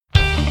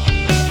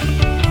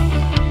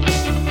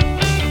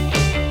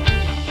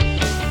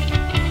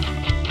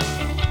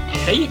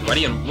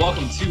everybody, and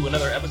welcome to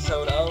another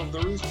episode of the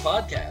Roost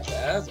Podcast.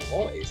 As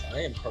always, I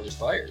am Carter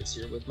Spires,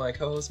 here with my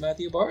co-host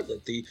Matthew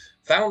Bartlett, the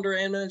founder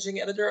and managing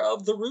editor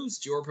of The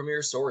Roost, your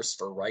premier source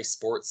for Rice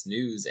sports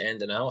news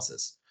and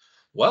analysis.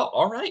 Well,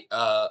 all right,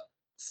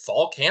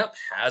 fall camp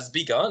has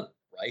begun.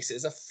 Rice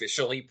is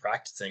officially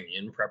practicing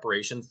in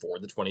preparation for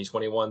the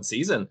 2021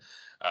 season.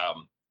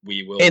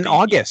 We will in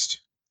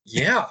August.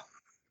 Yeah.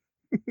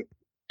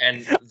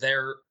 And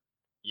they're,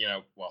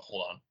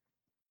 hold on.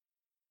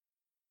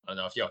 I don't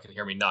know if y'all can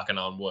hear me knocking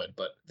on wood,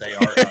 but they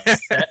are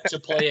set to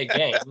play a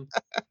game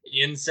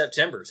in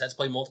September. Set to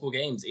play multiple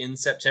games in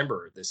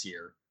September this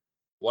year.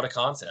 What a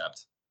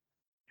concept.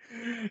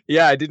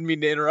 Yeah, I didn't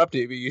mean to interrupt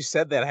you, but you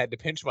said that I had to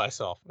pinch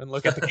myself and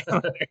look at the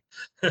calendar.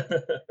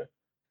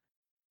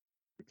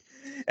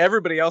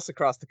 Everybody else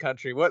across the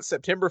country, what,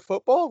 September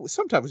football?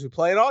 Sometimes we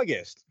play in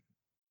August.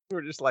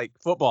 We're just like,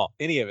 football,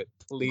 any of it,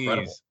 please.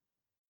 Incredible.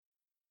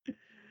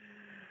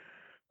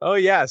 Oh,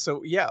 yeah.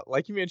 So, yeah,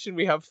 like you mentioned,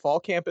 we have fall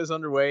camp is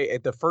underway.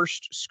 At the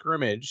first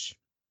scrimmage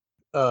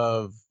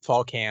of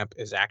fall camp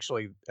is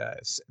actually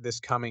this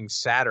coming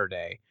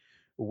Saturday,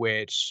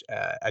 which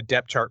a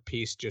depth chart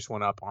piece just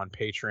went up on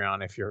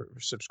Patreon. If you're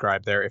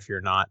subscribed there, if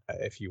you're not,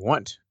 if you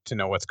want to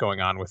know what's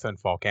going on within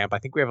fall camp, I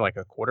think we have like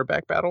a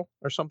quarterback battle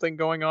or something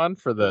going on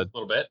for the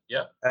little bit,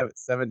 yeah,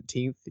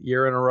 17th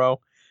year in a row.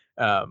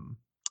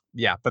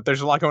 Yeah, but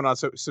there's a lot going on.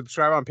 So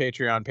subscribe on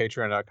Patreon,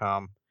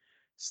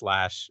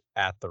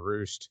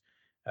 patreon.com/@theroost,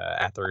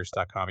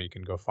 @theroost.com. You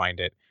can go find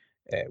it.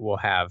 We'll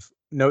have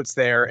notes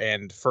there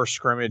and first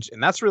scrimmage.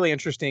 And that's really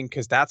interesting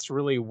because that's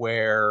really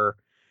where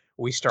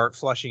we start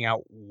flushing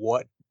out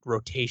what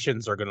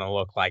rotations are going to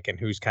look like and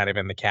who's kind of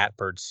in the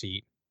catbird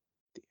seat.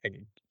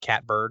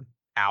 Catbird,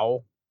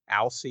 owl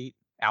seat,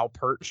 owl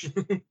perch.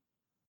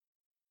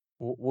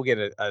 We'll get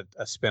a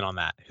spin on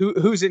that.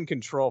 Who's in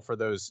control for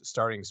those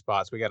starting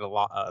spots? We got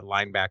a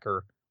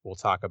linebacker. We'll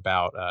talk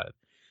about.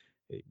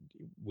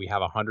 We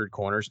have 100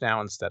 corners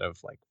now instead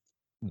of like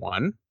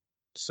one,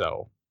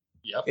 so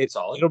yep,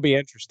 it'll be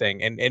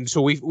interesting. And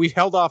so we've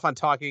held off on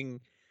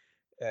talking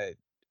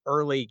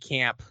early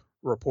camp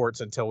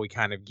reports until we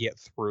kind of get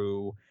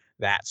through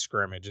that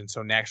scrimmage. And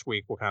so next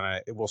week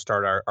we'll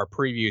start our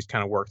previews,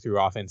 kind of work through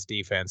offense,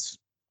 defense,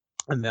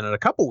 and then in a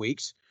couple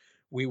weeks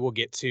we will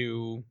get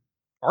to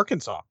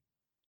Arkansas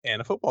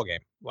and a football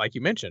game, like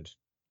you mentioned.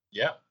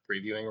 Yeah,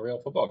 previewing a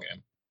real football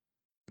game.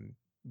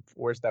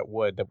 Where's that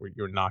wood that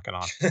you're knocking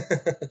on?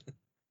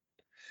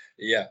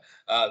 Yeah.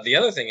 The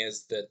other thing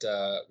is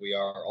that we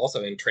are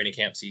also in training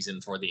camp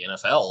season for the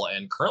NFL,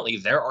 and currently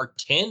there are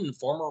 10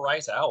 former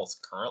Rice Owls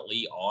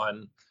currently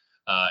on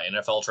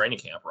NFL training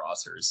camp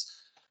rosters.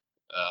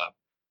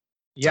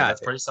 Yeah, so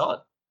that's pretty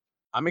solid.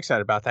 I'm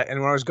excited about that. And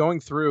when I was going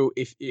through,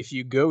 if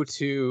you go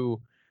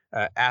to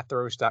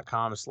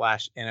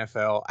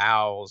 @theroost.com/NFL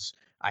Owls,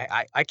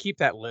 I keep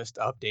that list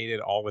updated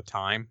all the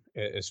time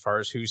as far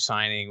as who's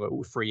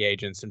signing, free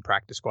agents and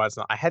practice squads.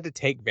 I had to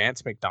take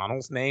Vance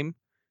McDonald's name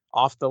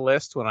off the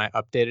list when I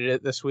updated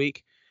it this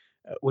week,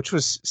 which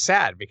was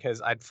sad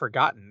because I'd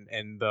forgotten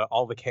and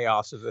all the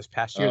chaos of this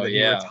past year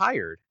he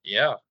retired.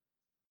 Yeah.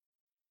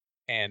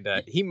 And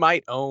he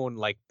might own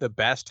like the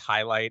best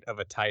highlight of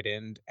a tight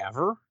end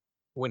ever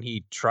when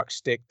he truck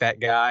sticked that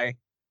guy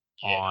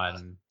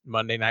on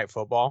Monday Night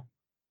Football.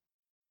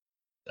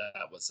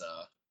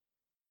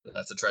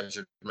 That's a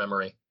treasured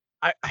memory.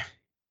 That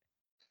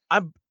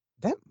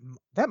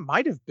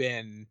might have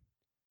been,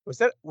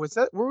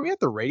 were we at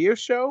the radio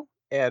show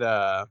at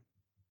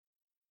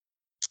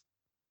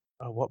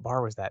what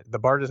bar was that? The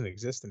bar doesn't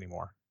exist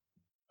anymore.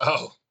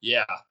 Oh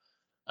yeah.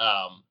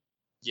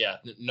 Yeah,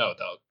 no,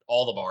 though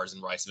all the bars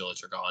in Rice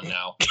Village are gone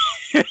now,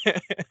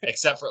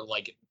 except for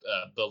like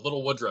the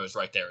Little Woodrow's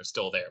right there is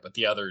still there, but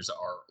the others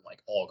are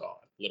like all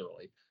gone,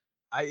 literally.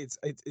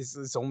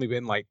 It's only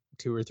been like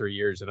 2 or 3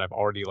 years, and I've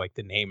already like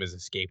the name has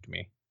escaped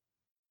me.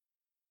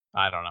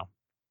 I don't know,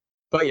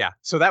 but yeah,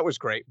 so that was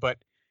great. But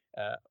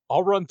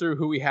I'll run through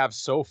who we have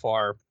so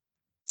far.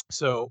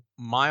 So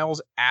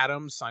Miles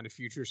Adams signed a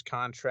futures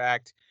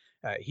contract.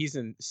 He's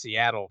in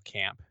Seattle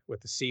camp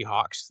with the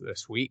Seahawks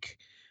this week.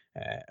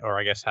 Or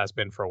I guess has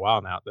been for a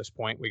while now at this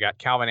point. We got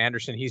Calvin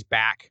Anderson. He's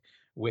back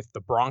with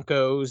the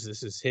Broncos.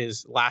 This is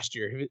his last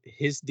year.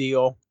 His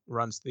deal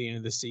runs to the end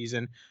of the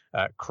season.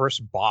 Chris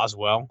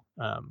Boswell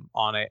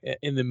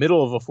in the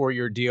middle of a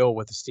 4-year deal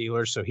with the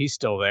Steelers, so he's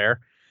still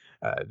there.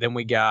 Then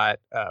we got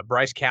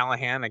Bryce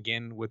Callahan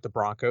again with the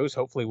Broncos.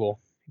 Hopefully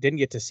didn't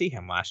get to see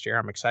him last year.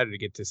 I'm excited to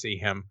get to see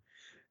him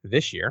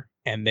this year.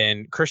 And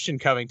then Christian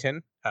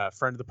Covington,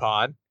 friend of the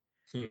pod.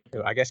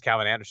 I guess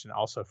Calvin Anderson,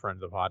 also friend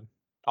of the pod.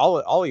 All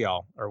of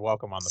y'all are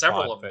welcome on the pod.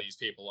 Several of these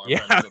people are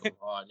friends of the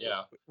pod,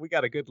 yeah. We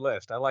got a good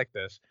list. I like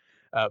this.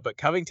 But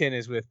Covington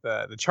is with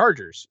the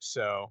Chargers,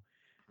 so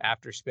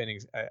after spending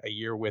a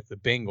year with the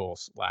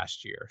Bengals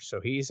last year.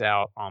 So he's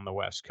out on the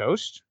West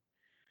Coast.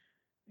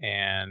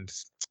 And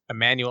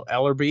Emmanuel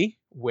Ellerbe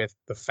with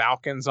the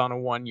Falcons on a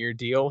 1-year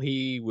deal.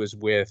 He was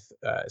with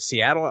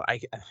Seattle, I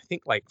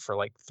think,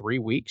 for 3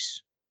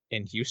 weeks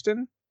in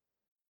Houston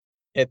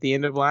at the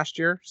end of last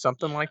year,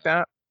 something like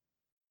that.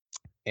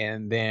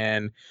 And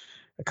then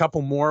a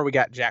couple more. We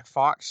got Jack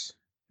Fox,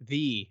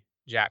 the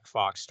Jack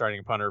Fox,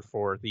 starting punter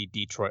for the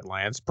Detroit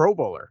Lions. Pro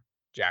Bowler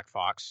Jack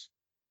Fox,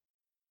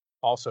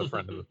 also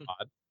friend of the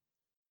pod.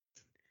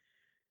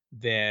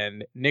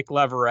 Then Nick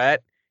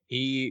Leverett,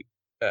 he,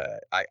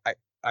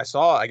 I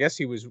saw, I guess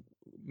he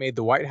made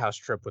the White House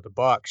trip with the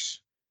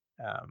Bucks.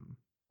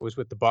 Was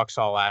with the Bucks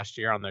all last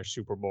year on their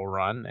Super Bowl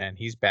run, and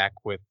he's back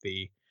with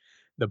the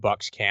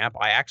Bucks camp.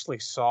 I actually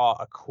saw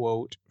a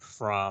quote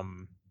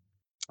from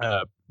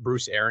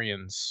Bruce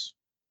Arians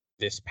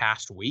this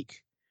past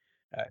week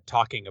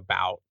talking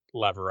about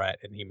Leverett,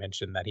 and he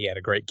mentioned that he had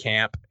a great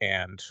camp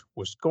and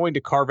was going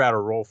to carve out a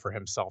role for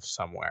himself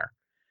somewhere.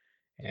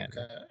 And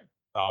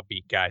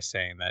beat guy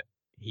saying that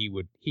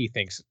he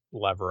thinks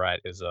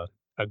Leverett is a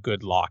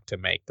good lock to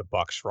make the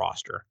Bucks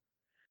roster,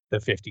 the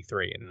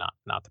 53, and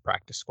not the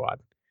practice squad,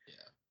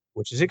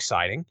 which is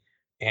exciting.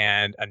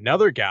 And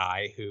another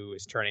guy who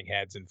is turning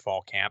heads in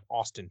fall camp,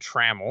 Austin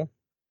Trammell.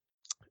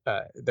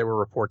 There were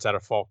reports out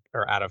of fall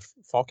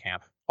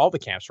camp. All the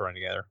camps are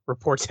running together.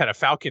 Reports out of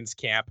Falcons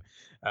camp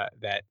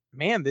that,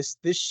 man, this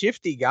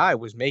shifty guy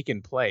was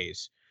making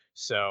plays.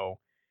 So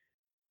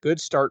good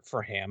start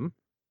for him.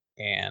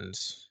 And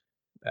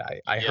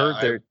I heard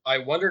there. I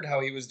wondered how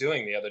he was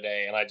doing the other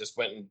day, and I just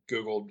went and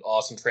Googled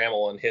Austin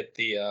Trammell and hit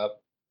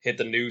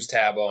the news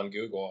tab on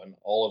Google, and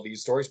all of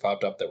these stories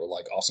popped up that were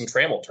like Austin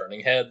Trammell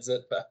turning heads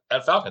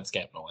at Falcons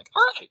camp. And I'm like,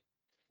 all right.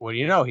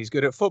 Well, he's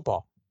good at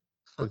football.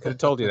 We could have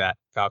told you that,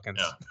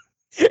 Falcons.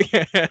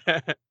 Yeah.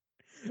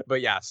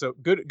 But yeah, so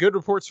good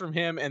reports from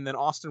him. And then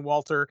Austin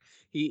Walter,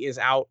 he is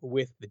out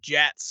with the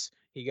Jets.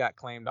 He got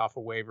claimed off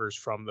of waivers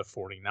from the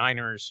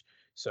 49ers.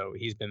 So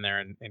he's been there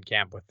in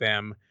camp with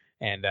them.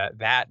 And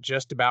that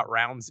just about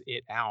rounds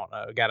it out.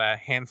 Got a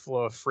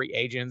handful of free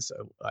agents.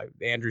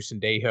 Andrew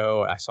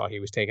Sendejo, I saw he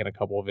was taking a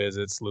couple of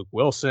visits. Luke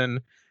Wilson.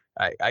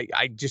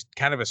 I just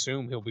kind of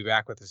assume he'll be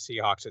back with the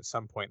Seahawks at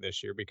some point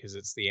this year because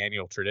it's the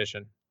annual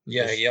tradition.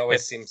 Yeah, he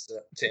always seems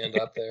to end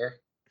up there.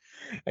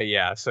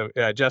 Yeah, so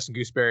Justin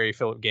Gooseberry,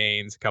 Philip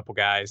Gaines, a couple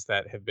guys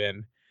that have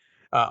been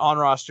on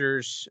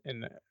rosters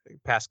in the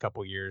past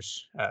couple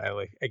years.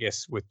 I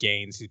guess with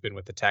Gaines, he's been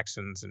with the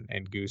Texans,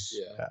 and Goose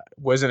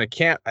was in a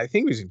camp. I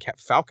think he was in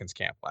Falcons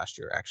camp last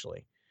year,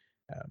 actually,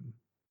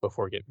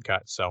 before getting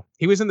cut. So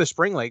he was in the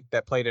Spring League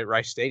that played at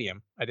Rice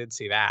Stadium. I did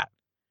see that.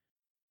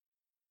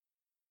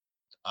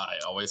 I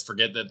always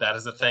forget that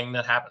is a thing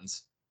that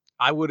happens.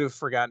 I would have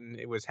forgotten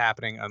it was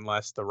happening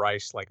unless the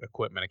Rice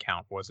equipment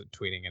account wasn't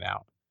tweeting it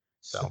out.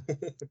 So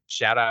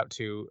shout out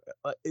to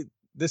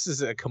this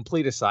is a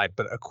complete aside,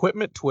 but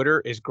equipment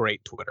Twitter is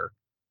great Twitter.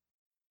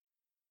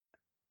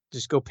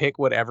 Just go pick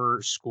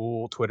whatever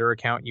school Twitter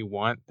account you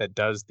want that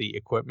does the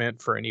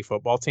equipment for any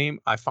football team.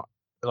 I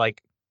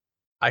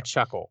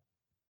chuckle.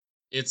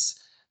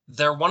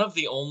 They're one of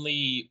the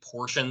only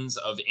portions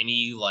of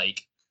any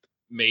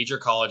major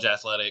college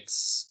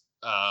athletics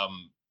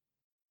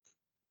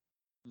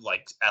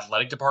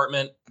athletic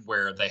department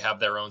where they have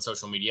their own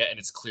social media, and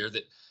it's clear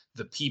that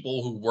the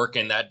people who work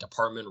in that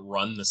department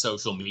run the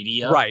social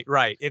media.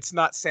 Right. It's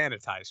not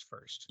sanitized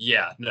first.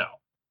 Yeah, no.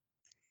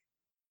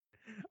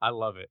 I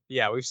love it.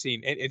 Yeah, we've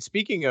seen. And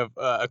speaking of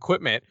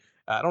equipment,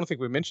 I don't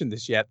think we mentioned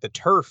this yet. The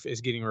turf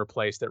is getting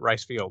replaced at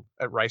Rice Stadium.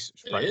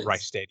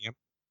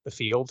 The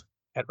field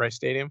at Rice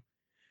Stadium.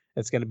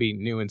 It's going to be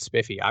new and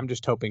spiffy. I'm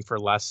just hoping for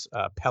less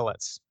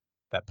pellets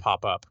that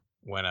pop up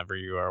whenever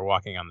you are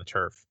walking on the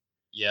turf.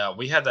 Yeah,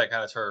 we had that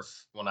kind of turf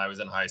when I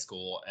was in high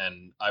school,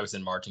 and I was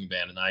in marching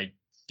band, and I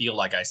feel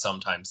like I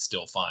sometimes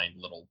still find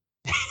little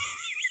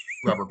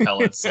rubber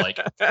pellets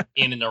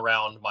in and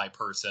around my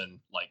person,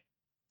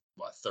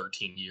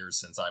 13 years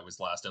since I was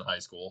last in high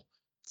school.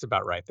 It's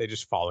about right. They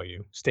just follow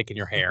you, stick in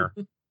your hair.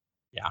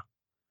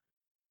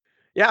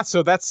 Yeah,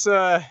 so that's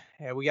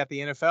we got the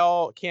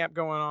NFL camp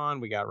going on.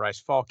 We got Rice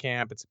Fall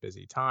Camp. It's a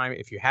busy time.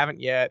 If you haven't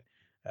yet,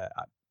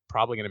 I'm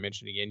probably going to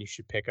mention again, you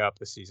should pick up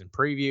the season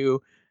preview.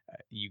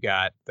 You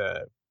got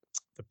the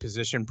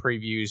position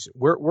previews.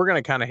 We're going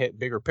to kind of hit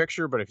bigger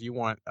picture, but if you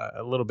want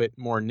a little bit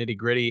more nitty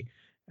gritty,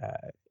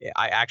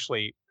 I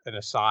actually, an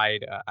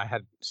aside, I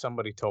had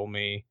somebody told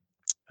me,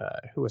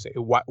 who was it?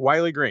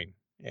 Wiley Green.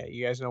 Yeah,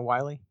 you guys know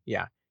Wiley?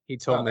 Yeah, he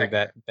told me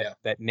that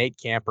Nate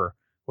Camper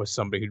was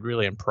somebody who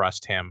really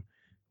impressed him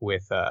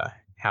with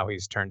how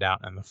he's turned out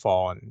in the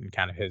fall and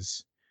kind of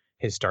his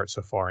start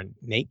so far. And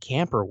Nate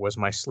Camper was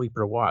my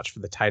sleeper to watch for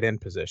the tight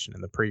end position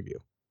in the preview.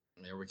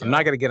 There we go. I'm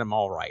not going to get them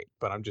all right,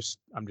 but I'm just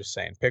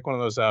saying, pick one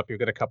of those up. You'll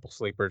get a couple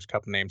sleepers, a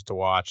couple names to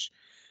watch,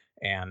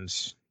 and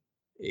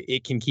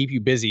it can keep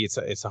you busy.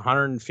 It's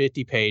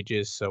 150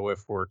 pages, so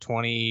if we're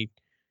 20-ish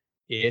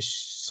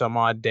some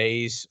odd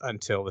days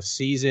until the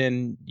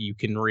season, you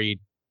can read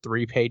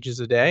 3 pages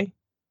a day,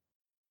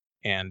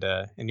 and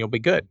you'll be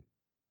good.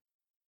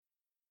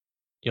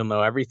 You'll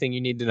know everything you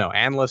need to know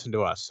and listen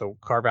to us. So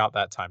carve out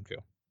that time too.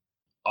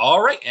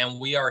 All right, and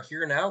we are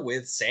here now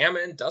with Sam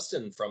and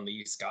Dustin from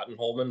the Scott and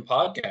Holman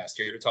podcast,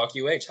 here to talk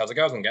UH. How's it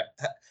going,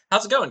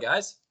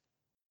 guys?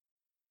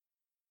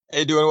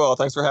 Hey, doing well.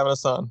 Thanks for having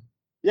us on.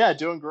 Yeah,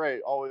 doing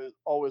great.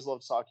 Always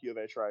love to talk U of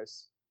H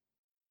Rice.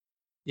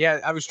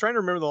 Yeah, I was trying to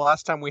remember the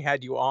last time we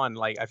had you on.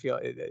 Like, I feel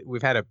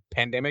we've had a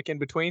pandemic in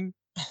between.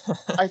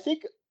 I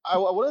think I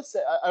want to say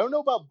I don't know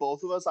about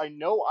both of us. I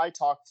know I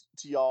talked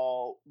to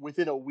y'all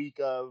within a week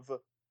of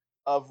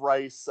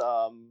Rice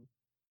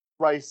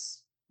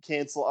Rice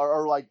cancel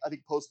or like I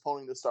think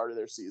postponing the start of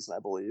their season. I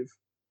believe.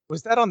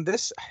 Was that on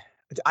this?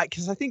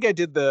 Because I think I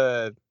did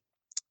the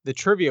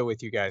trivia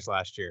with you guys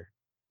last year.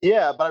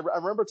 Yeah, but I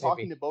remember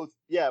talking Maybe. to both.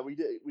 Yeah, we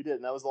did,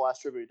 and that was the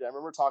last trivia we did. I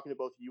remember talking to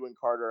both you and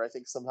Carter. I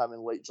think sometime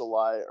in late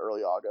July,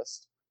 early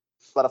August,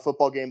 about a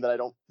football game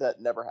that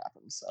never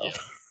happened. So Yeah,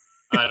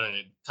 I don't know.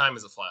 Time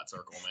is a flat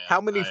circle, man.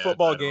 How many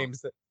football I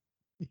games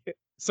that?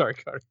 Sorry,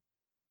 Carter.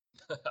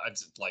 I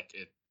just like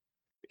it.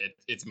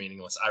 It's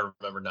meaningless. I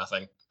remember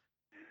nothing.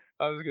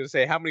 I was going to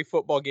say, how many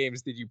football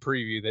games did you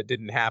preview that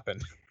didn't happen?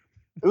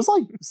 it was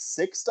like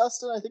 6,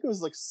 Dustin. I think it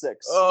was like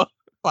 6. Oh,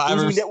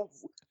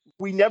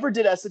 We never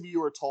did SMU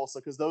or Tulsa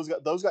because those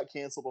got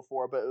canceled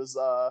before. But it was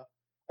I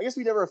guess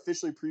we never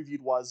officially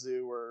previewed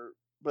Wazoo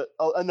but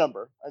a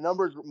number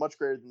much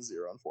greater than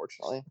 0,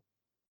 unfortunately.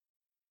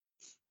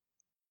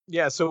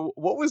 yeah. So,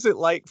 what was it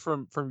like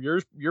from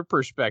your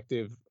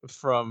perspective,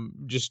 from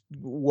just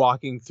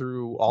walking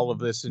through all of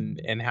this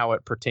and how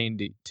it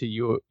pertained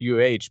to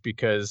UH?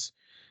 Because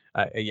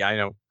yeah, I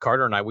know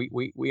Carter and I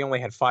we only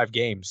had 5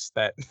 games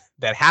that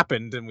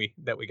happened and we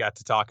got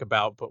to talk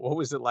about. But what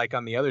was it like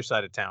on the other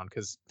side of town?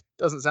 Because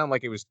it doesn't sound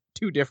like it was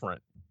too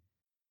different.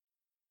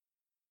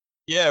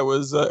 Yeah, it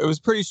was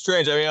pretty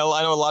strange. I mean,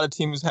 I know a lot of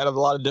teams had a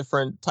lot of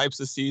different types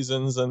of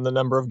seasons and the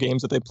number of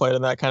games that they played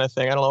and that kind of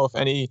thing. I don't know if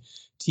any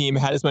team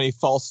had as many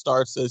false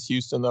starts as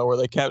Houston, though, where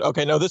they kept,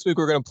 okay, no, this week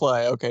we're going to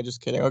play. Okay,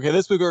 just kidding. Okay,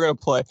 this week we're going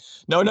to play.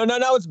 No,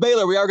 it's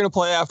Baylor. We are going to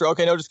play after.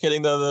 Okay, no, just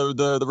kidding.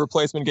 The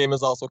replacement game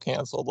is also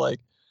canceled. Like,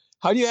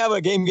 how do you have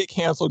a game get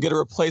canceled, get a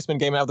replacement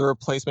game, and have the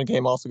replacement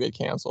game also get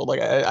canceled? Like,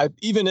 I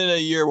even in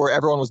a year where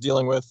everyone was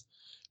dealing with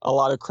a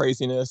lot of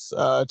craziness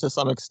to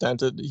some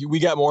extent, we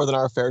got more than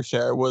our fair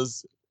share. It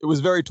was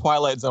very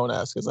Twilight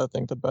Zone-esque, is I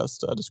think the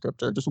best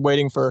descriptor. Just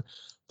waiting for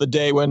the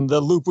day when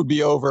the loop would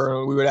be over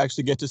and we would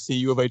actually get to see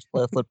U of H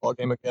play a football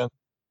game again.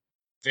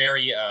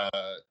 Very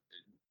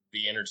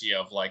the energy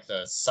of like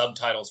the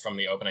subtitles from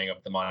the opening of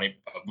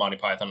Monty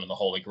Python and the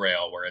Holy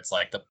Grail, where it's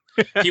like the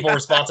people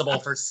responsible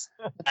for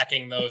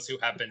sacking those who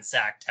have been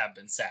sacked.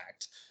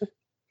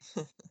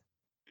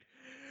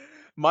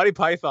 Monty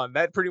Python,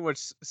 that pretty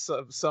much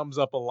sums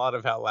up a lot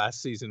of how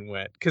last season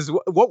went. Because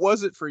what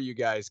was it for you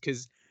guys?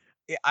 Because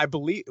I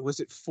believe, was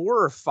it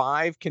 4 or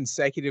 5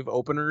 consecutive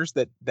openers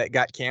that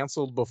got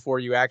canceled before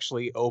you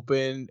actually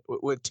opened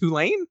with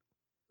Tulane?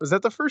 Was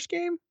that the first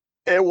game?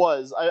 It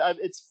was.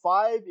 It's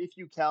 5 if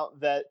you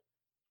count that,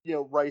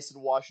 Rice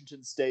and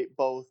Washington State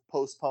both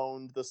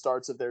postponed the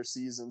starts of their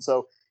season.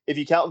 So if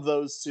you count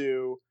those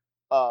two,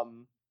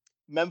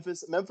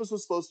 Memphis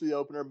was supposed to be the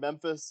opener.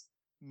 Memphis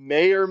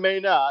may or may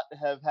not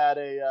have had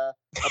a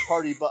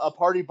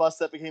party bus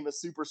that became a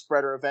super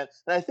spreader event,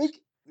 and I think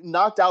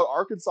knocked out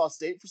Arkansas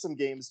State for some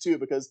games too,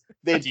 because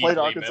they played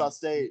Arkansas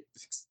State.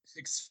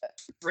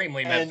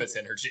 Extremely Memphis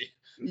energy.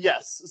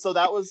 Yes, so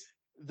that was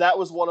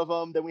one of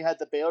them. Then we had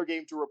the Baylor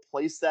game to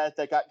replace that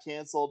got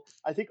canceled.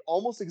 I think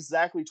almost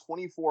exactly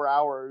 24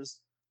 hours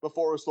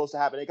before it was supposed to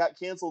happen. It got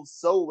canceled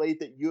so late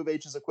that U of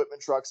H's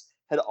equipment trucks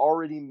had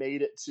already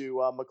made it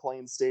to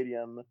McLean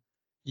Stadium.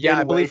 Yeah,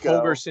 I believe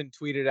Holgerson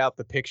tweeted out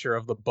the picture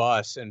of the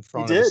bus in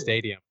front of the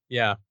stadium.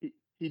 Yeah,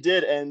 he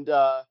did, and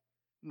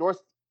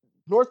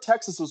North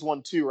Texas was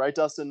one too, right,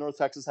 Dustin? North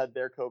Texas had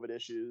their COVID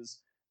issues,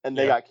 and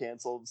they got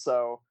canceled.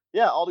 So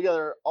yeah,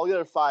 altogether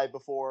 5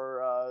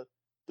 before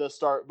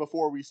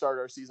before we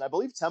started our season. I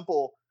believe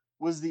Temple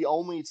was the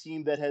only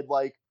team that had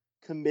like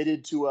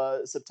committed to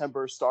a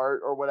September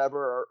start or whatever,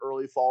 or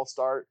early fall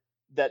start,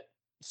 that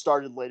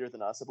started later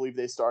than us. I believe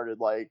they started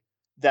like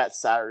that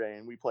Saturday,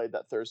 and we played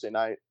that Thursday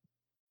night.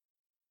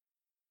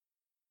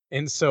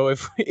 And so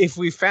if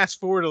we fast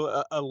forward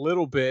a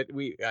little bit,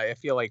 I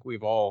feel like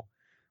we've all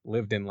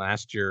lived in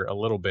last year a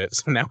little bit,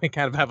 so now we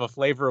kind of have a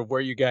flavor of where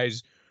you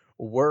guys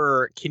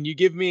were. Can you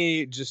give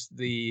me just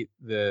the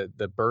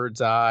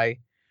bird's eye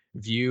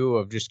view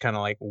of just kind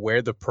of like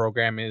where the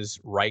program is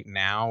right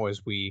now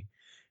as we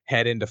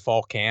head into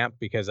fall camp?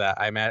 Because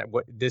I'm at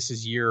this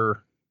is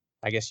year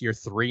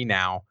 3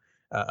 now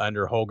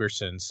under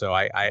Holgerson, so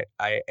I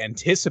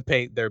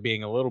anticipate there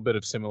being a little bit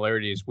of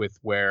similarities with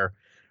where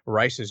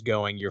Rice is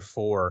going year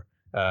 4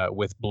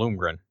 with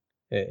Bloomgren.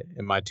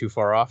 Am I too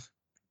far off?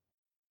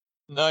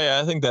 No, yeah,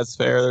 I think that's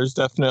fair. There's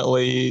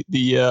definitely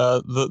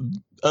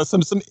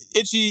some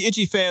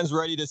itchy fans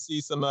ready to see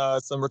some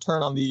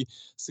return on the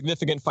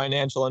significant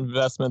financial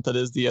investment that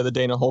is the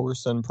Dana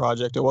Holgerson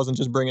project. It wasn't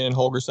just bringing in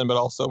Holgerson, but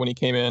also when he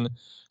came in,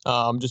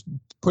 just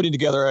putting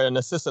together an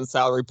assistant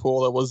salary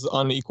pool that was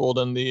unequaled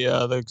in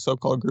the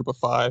so-called Group of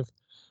 5.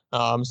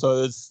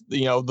 So it's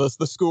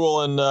the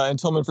school and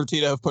Tillman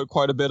Fertitta have put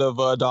quite a bit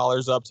of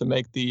dollars up to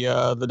make the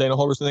Dana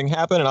Holgerson thing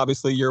happen, and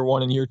obviously year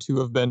 1 and year 2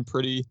 have been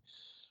pretty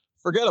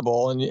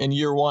forgettable. And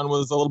year 1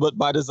 was a little bit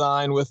by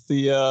design with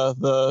the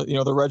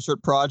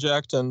redshirt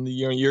project, and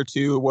year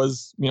 2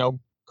 was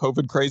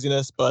COVID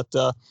craziness. But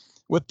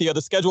with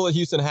the schedule that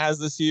Houston has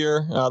this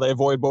year, they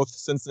avoid both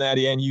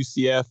Cincinnati and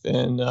UCF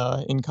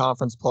in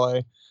conference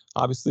play.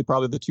 Obviously,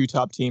 probably the two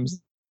top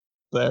teams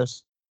there.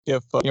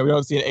 If we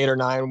don't see an 8 or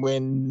 9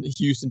 win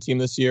Houston team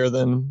this year,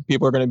 then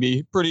people are going to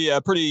be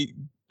pretty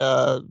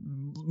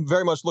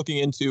very much looking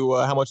into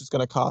how much it's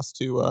going to cost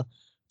to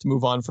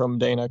move on from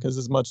Dana. Because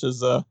as much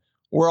as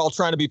we're all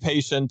trying to be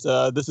patient,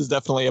 this is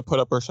definitely a put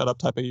up or shut up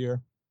type of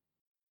year.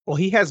 Well,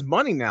 he has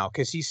money now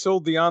because he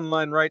sold the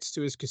online rights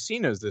to his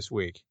casinos this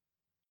week.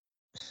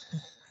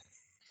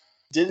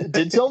 Did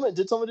Tillman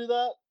do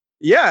that?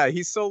 Yeah,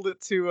 he sold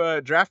it to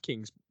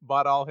DraftKings.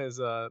 Bought all his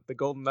the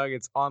Golden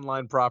Nuggets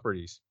online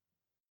properties.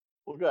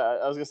 Well, good.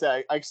 I was gonna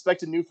say I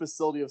expect a new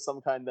facility of some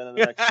kind then in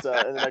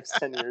the next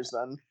 10 years.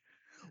 Then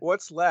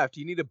what's left?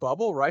 You need a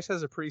bubble. Rice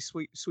has a pretty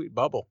sweet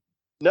bubble.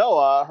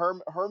 No,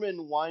 Herman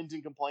whined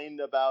and complained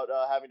about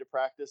having to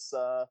practice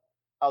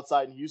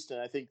outside in Houston.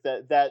 I think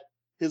that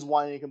his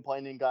whining and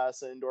complaining got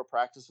us an indoor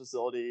practice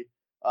facility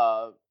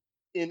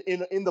in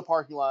the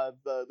parking lot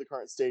of the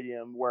current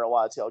stadium where a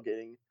lot of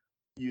tailgating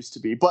used to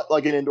be, but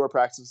like an indoor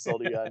practice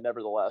facility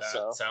nevertheless.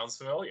 That sounds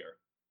familiar.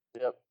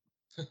 Yep.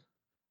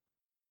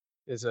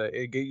 Is a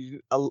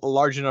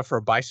large enough for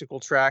a bicycle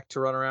track to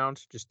run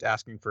around? Just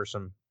asking for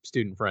some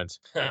student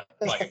friends.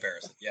 By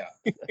comparison, yeah.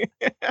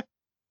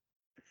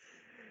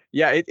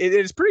 Yeah, it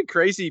is pretty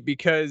crazy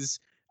because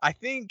I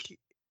think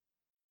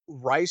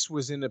Rice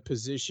was in a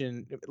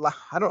position.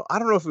 I don't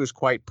know if it was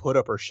quite put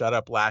up or shut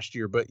up last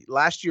year, but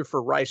last year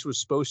for Rice was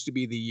supposed to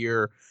be the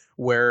year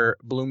where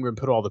Bloomgren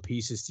put all the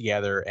pieces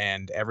together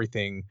and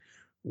everything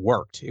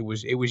worked. It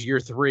was year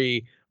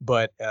 3,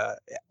 but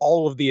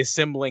all of the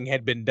assembling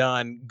had been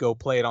done. Go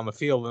play it on the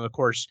field, and of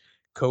course,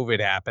 COVID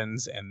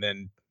happens, and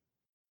then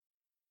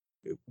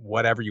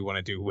whatever you want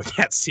to do with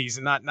that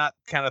season, not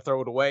kind of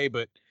throw it away,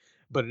 but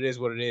it is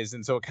what it is,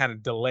 and so it kind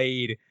of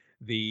delayed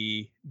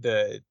the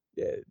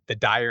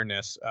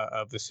direness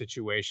of the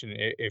situation,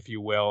 if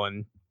you will,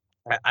 and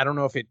I don't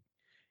know if it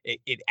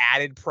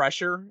added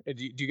pressure.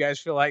 Do you guys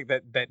feel like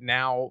that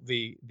now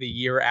the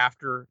year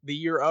after the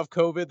year of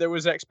COVID there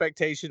was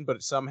expectation,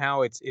 but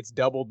somehow it's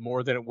doubled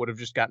more than it would have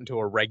just gotten to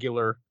a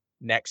regular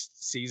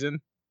next season?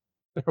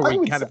 Are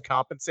we kind of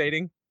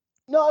compensating?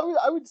 No,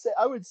 I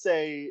would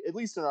say at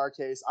least in our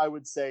case, I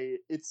would say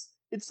it's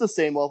the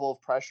same level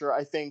of pressure.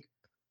 I think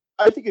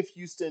if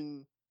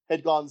Houston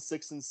had gone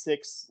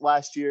 6-6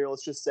 last year,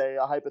 let's just say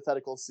a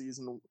hypothetical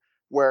season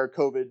where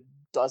COVID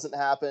doesn't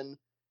happen,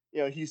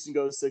 Houston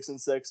goes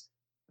 6-6.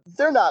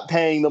 They're not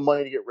paying the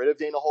money to get rid of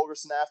Dana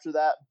Holgorsen after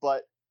that,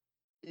 but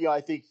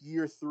I think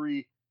year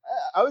 3,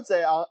 I would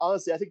say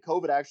honestly, I think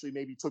COVID actually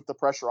maybe took the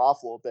pressure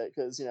off a little bit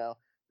because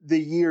the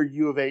year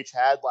U of H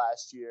had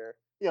last year,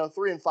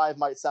 3-5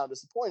 might sound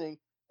disappointing,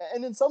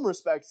 and in some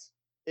respects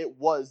it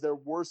was. There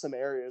were some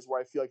areas where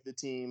I feel like the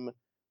team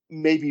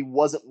maybe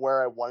wasn't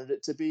where I wanted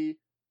it to be,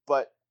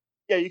 but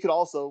yeah, you could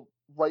also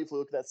rightfully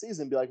look at that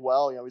season and be like,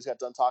 well, we just got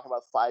done talking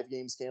about 5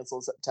 games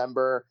canceled in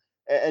September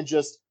and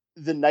just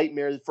the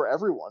nightmare for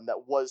everyone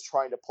that was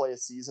trying to play a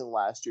season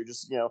last year,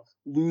 just,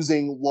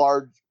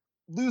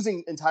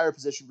 losing entire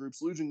position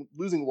groups,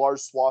 losing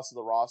large swaths of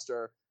the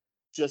roster,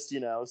 just,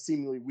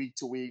 seemingly week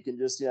to week, and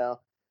just,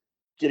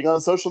 getting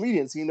on social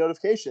media and seeing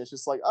notifications. It's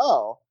just like,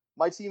 oh,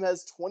 my team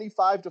has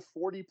 25 to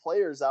 40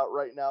 players out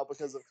right now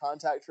because of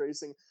contact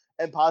tracing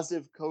and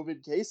positive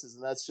COVID cases.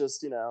 And that's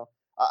just,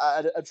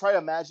 I try to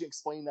imagine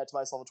explaining that to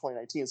myself in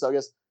 2019. So I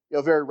guess,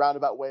 a very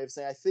roundabout way of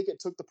saying, I think it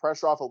took the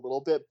pressure off a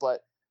little bit,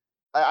 but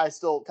I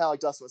still, kind of like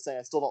Dustin was saying,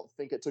 I still don't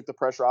think it took the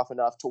pressure off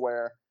enough to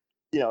where,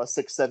 a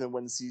 6-7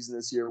 win season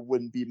this year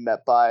wouldn't be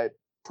met by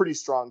pretty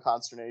strong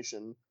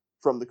consternation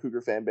from the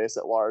Cougar fan base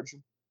at large.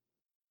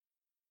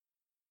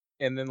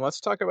 And then let's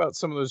talk about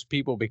some of those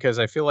people, because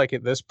I feel like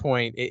at this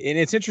point, and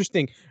it's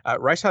interesting,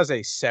 Rice has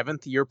a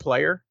 7th-year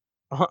player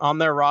on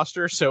their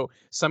roster. So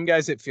some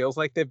guys, it feels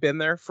like they've been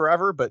there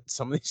forever, but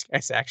some of these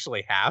guys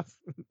actually have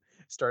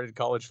started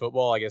college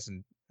football, I guess,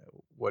 in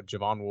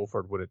Javon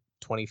Wolford would have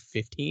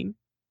 2015.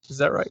 Is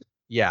that right?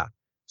 Yeah.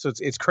 So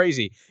it's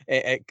crazy.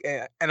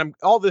 And I'm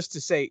all this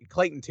to say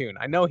Clayton Tune.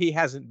 I know he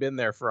hasn't been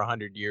there for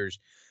 100 years,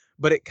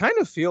 but it kind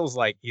of feels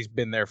like he's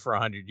been there for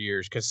 100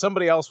 years because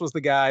somebody else was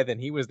the guy, then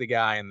he was the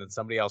guy, and then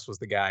somebody else was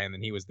the guy, and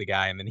then he was the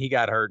guy, and then he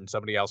got hurt and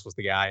somebody else was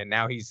the guy, and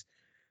now he's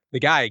the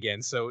guy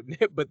again. So,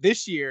 but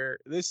this year,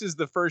 this is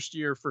the first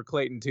year for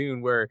Clayton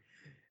Tune where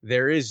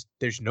there's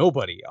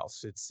nobody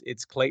else.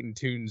 It's Clayton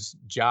Tune's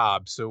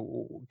job.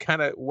 So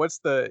kind of what's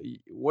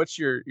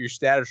your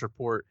status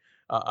report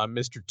on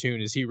Mr.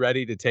 Tune? Is he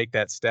ready to take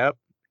that step?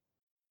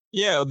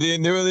 Yeah, the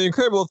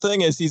incredible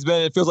thing is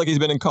it feels like he's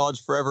been in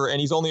college forever,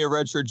 and he's only a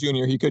redshirt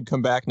junior. He could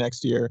come back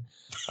next year.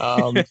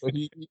 So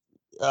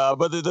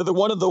but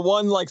the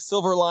one like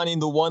silver lining,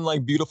 the one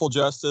like beautiful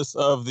justice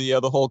of the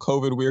whole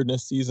COVID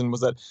weirdness season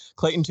was that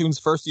Clayton Tune's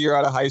first year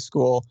out of high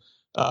school,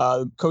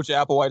 Coach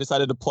Applewhite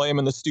decided to play him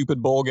in the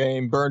stupid bowl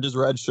game, burned his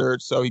red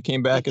shirt, so he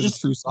came back as a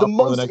true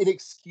sophomore. The most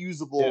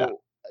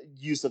inexcusable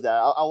use of that.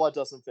 I'll let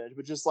Dustin finish,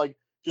 but just like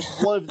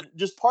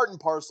just part and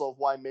parcel of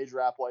why Major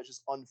Applewhite is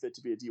just unfit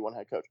to be a D1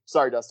 head coach.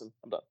 Sorry, Dustin,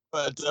 I'm done.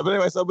 But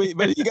anyway,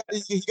 but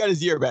he got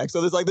his year back,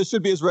 so this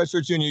should be his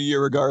redshirt junior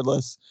year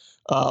regardless.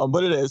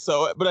 But it is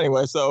so. But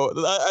anyway, so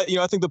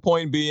I think the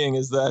point being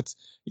is that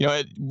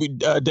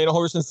Dana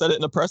Holgorsen said it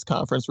in a press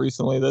conference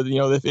recently that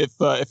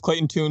if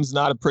Clayton Tune's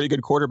not a pretty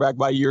good quarterback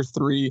by year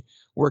 3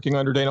 working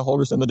under Dana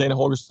Holgorsen, then Dana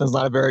Holgorsen's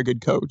not a very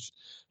good coach.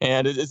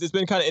 And it's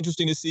been kind of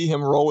interesting to see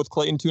him roll with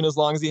Clayton Tune as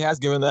long as he has,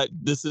 given that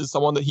this is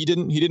someone that he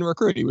didn't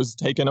recruit. He was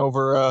taken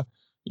over a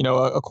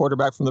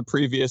quarterback from the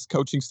previous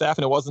coaching staff,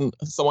 and it wasn't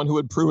someone who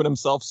had proven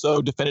himself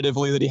so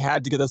definitively that he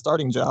had to get a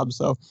starting job.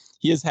 So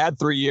he has had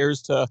 3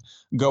 years to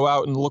go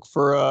out and look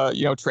for a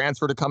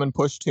transfer to come and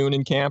push Tune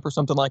in camp or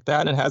something like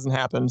that, and it hasn't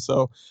happened.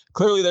 So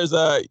clearly there's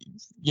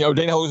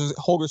Dana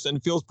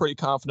Holgorsen feels pretty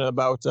confident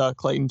about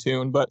Clayton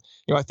Tune, but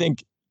I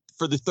think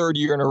for the 3rd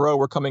year in a row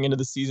we're coming into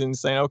the season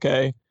saying,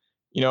 okay,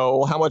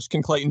 how much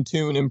can Clayton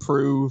Tune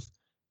improve?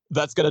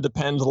 That's going to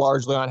depend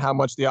largely on how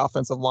much the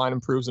offensive line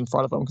improves in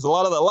front of him. Because a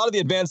lot of the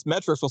advanced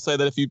metrics will say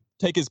that if you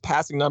take his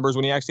passing numbers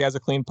when he actually has a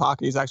clean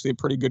pocket, he's actually a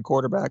pretty good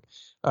quarterback.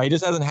 He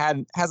just hasn't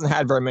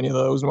had very many of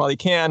those. And while he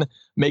can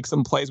make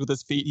some plays with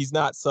his feet, he's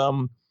not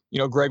some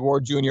Greg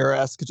Ward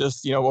Jr.-esque,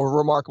 just a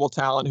remarkable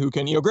talent who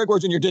can. Greg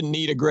Ward Jr. didn't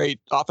need a great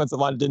offensive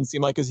line. It didn't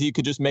seem like, because he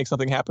could just make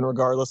something happen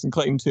regardless. And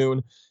Clayton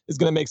Tune is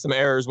going to make some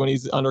errors when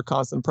he's under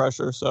constant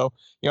pressure. So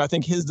I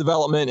think his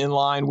development in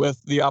line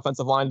with the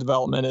offensive line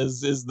development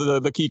is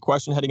the key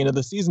question heading into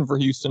the season for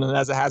Houston, and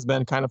as it has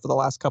been kind of for the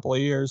last couple of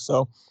years.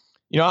 So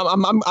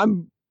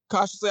I'm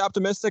cautiously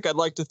optimistic. I'd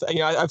like to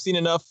I've seen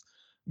enough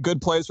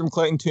good plays from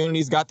Clayton Tune, and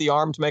he's got the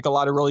arm to make a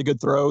lot of really good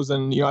throws.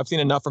 And I've seen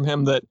enough from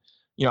him that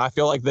I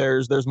feel like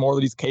there's more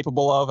that he's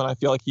capable of, and I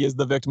feel like he is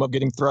the victim of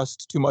getting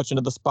thrust too much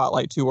into the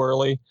spotlight too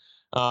early.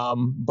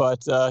 But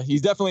he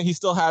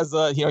still has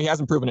he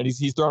hasn't proven it.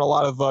 He's thrown a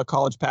lot of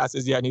college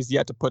passes yet, and he's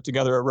yet to put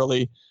together a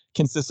really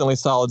consistently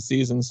solid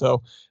season.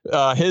 So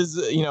Dana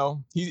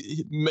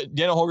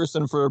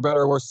Holgorsen, for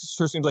better or worse,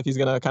 sure seems like he's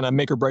going to kind of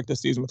make or break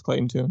this season with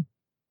Clayton Tune.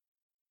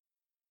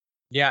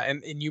 Yeah,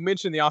 and you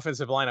mentioned the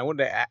offensive line. I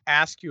wanted to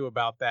ask you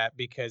about that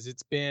because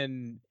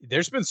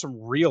there's been some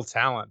real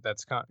talent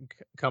that's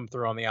come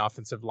through on the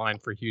offensive line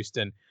for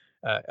Houston.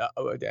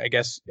 I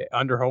guess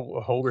under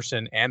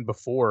Holgorsen and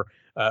before,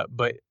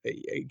 but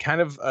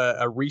kind of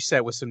a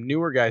reset with some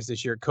newer guys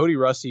this year. Cody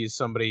Russi is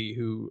somebody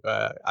who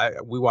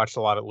we watched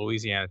a lot at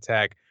Louisiana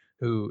Tech,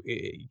 who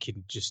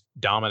can just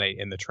dominate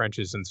in the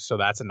trenches, and so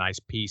that's a nice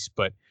piece.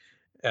 But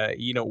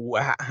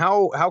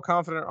how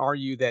confident are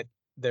you that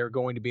they're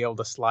going to be able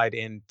to slide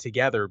in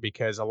together?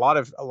 Because a lot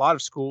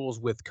of schools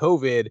with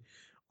COVID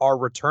are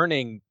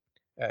returning.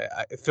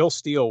 Phil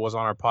Steele was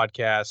on our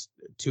podcast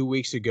 2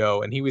 weeks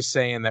ago, and he was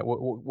saying that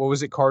what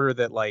was it, Carter,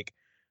 that like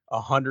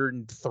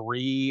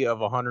 103 of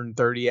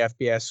 130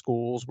 FBS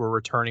schools were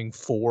returning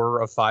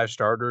 4 of 5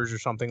 starters or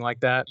something like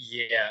that.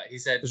 Yeah, he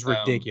said it was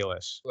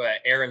ridiculous.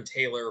 Aaron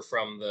Taylor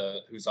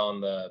who's on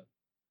the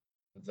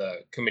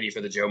committee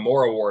for the Joe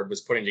Moore Award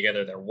was putting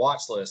together their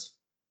watch list.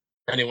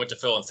 And he went to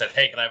Phil and said,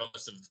 "Hey, can I have a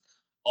list of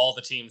all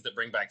the teams that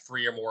bring back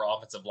 3 or more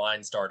offensive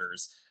line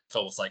starters?"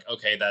 Phil was like,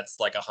 "Okay, that's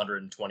like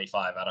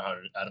 125 out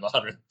of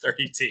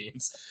 130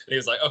 teams." And he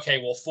was like,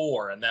 "Okay, well,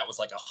 4," and that was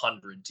like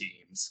 100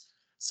 teams.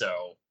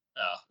 So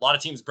a lot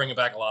of teams bringing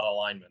back a lot of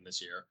linemen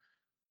this year.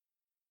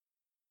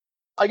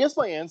 I guess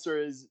my answer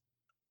is,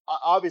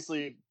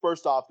 obviously,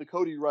 first off, the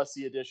Cody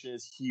Russi addition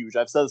is huge.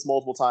 I've said this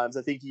multiple times.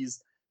 I think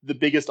he's the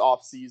biggest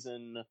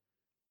offseason.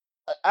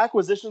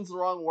 Acquisition's the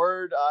wrong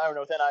word. I don't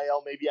know, with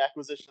NIL, maybe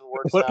acquisition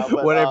works now.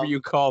 But, whatever you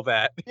call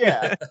that.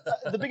 Yeah,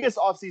 the biggest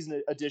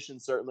offseason addition,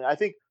 certainly. I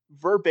think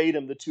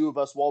verbatim, the two of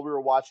us, while we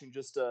were watching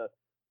just a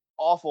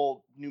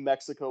awful New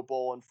Mexico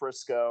Bowl in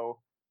Frisco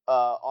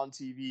on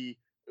TV,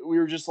 we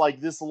were just like,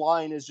 this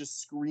line is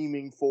just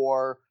screaming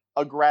for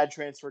a grad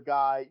transfer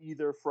guy,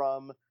 either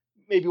from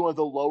maybe one of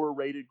the lower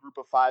rated group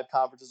of 5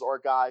 conferences, or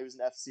a guy who's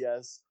an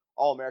FCS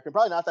All-American.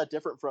 Probably not that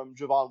different from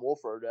Javon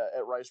Wolford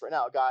at Rice right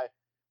now,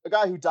 a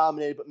guy who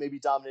dominated, but maybe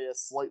dominated at a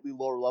slightly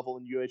lower level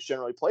than UH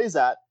generally plays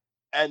at.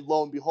 And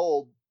lo and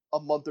behold, a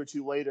month or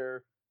two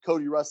later,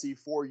 Cody Russi,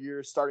 4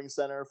 years starting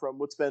center from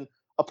what's been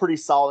a pretty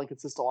solid and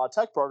consistent La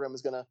Tech program,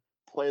 is going to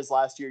play his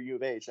last year at U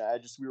of H.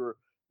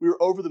 We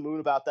were over the moon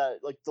about that.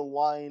 Like, the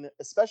line,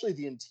 especially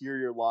the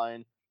interior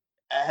line,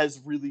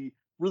 has really,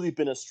 really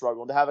been a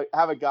struggle. And to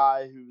have a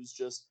guy who's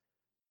just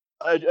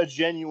a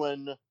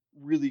genuine,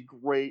 really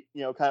great,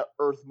 kind of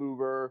earth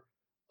mover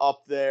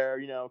up there,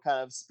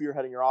 kind of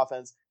spearheading your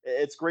offense,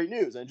 it's great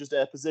news. And just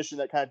a position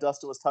that kind of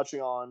Dustin was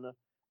touching on,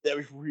 that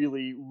we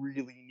really,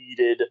 really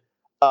needed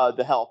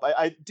the help.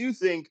 I do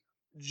think,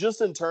 just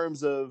in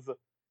terms of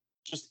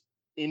just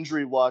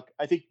injury luck,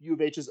 I think U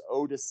of H is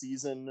owed a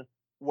season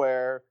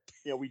where,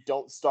 we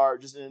don't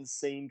start just an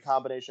insane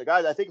combination of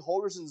guys. I think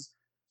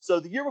so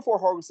the year before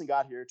Holgorsen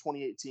got here,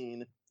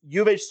 2018,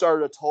 U of H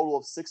started a total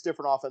of 6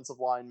 different offensive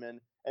linemen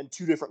and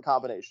 2 different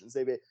combinations.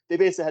 They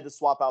basically had to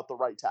swap out the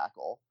right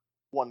tackle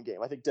one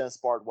game. I think Dennis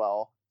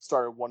Bardwell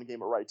started one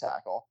game at right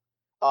tackle.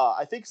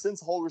 I think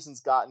since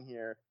Holgerson's gotten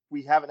here,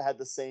 we haven't had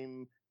the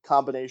same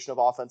combination of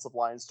offensive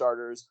line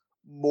starters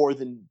more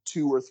than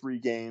 2 or 3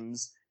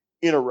 games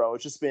in a row.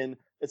 It's been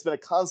a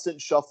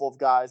constant shuffle of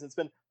guys. It's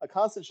been a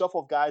constant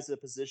shuffle of guys in a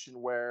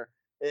position where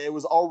it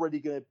was already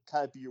going to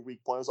kind of be your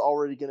weak point. It was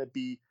already going to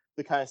be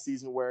the kind of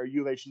season where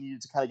U of H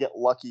needed to kind of get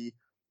lucky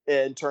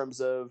in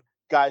terms of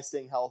guys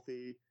staying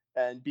healthy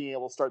and being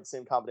able to start the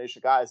same combination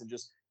of guys, and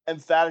just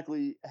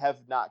emphatically have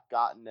not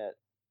gotten it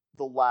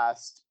the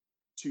last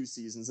 2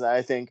 seasons. And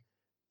I think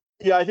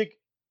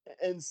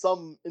in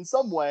some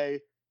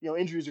way,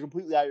 injuries are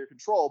completely out of your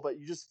control, but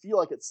you just feel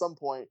like at some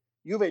point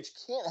U of H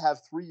can't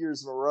have 3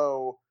 years in a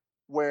row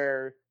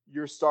where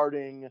you're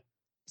starting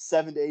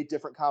 7 to 8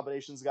 different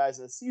combinations of guys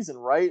in a season,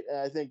 right? And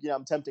I think,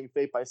 I'm tempting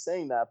fate by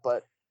saying that,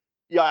 but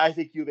I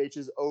think U of H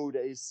is owed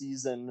a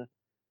season,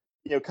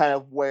 kind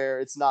of where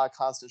it's not a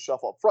constant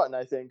shuffle up front. And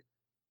I think,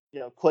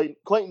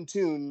 Clayton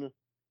Tune,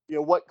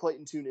 what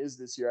Clayton Tune is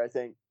this year, I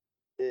think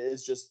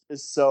is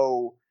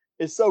so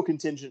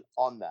contingent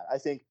on that. I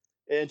think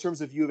in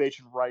terms of U of H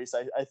and Rice,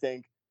 I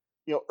think,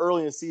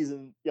 early in the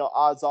season,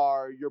 odds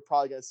are you're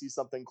probably going to see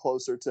something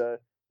closer to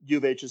U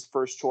of H's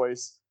first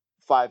choice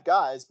 5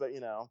 guys. But,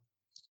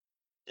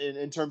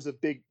 in terms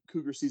of big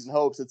Cougar season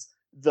hopes, it's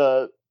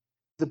the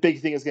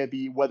big thing is going to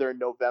be whether in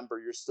November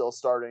you're still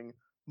starting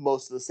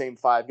most of the same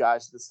 5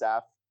 guys the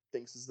staff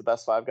thinks is the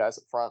best 5 guys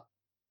up front.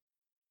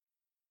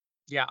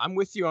 Yeah, I'm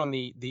with you on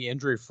the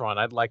injury front.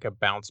 I'd like a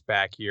bounce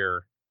back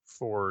year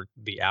for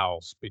the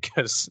Owls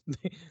because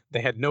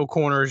they had no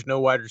corners, no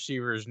wide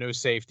receivers, no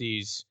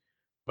safeties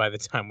by the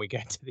time we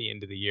got to the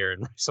end of the year,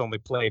 and Rice only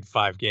played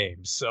 5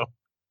 games. So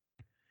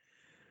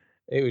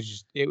it was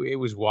just it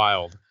was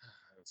wild.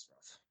 That's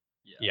rough.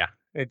 Yeah.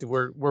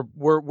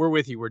 We're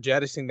with you. We're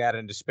jettisoning that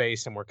into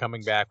space, and we're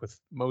coming back with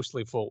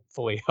mostly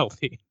fully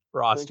healthy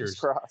rosters. Fingers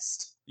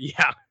crossed.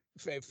 Yeah,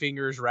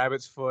 fingers,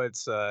 rabbit's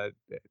foots.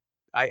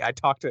 I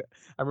talked to.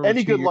 I remember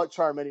any good luck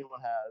charm anyone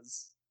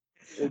has,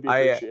 it'd be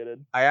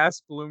appreciated. I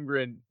asked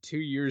Bloomgren 2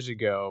 years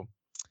ago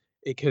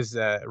because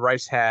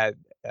Rice had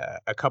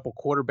a couple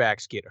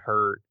quarterbacks get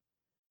hurt,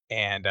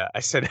 and I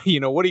said,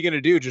 what are you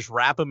gonna do? Just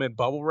wrap them in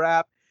bubble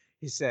wrap?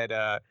 He said,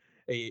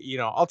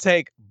 I'll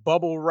take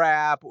bubble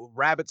wrap,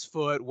 rabbit's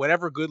foot,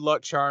 whatever good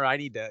luck charm I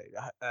need to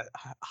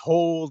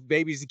hold,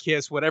 babies to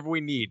kiss, whatever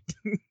we need,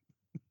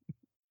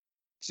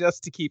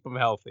 just to keep them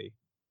healthy.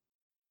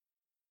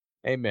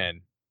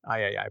 Amen.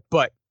 Aye.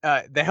 But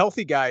the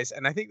healthy guys,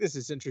 and I think this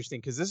is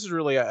interesting because this is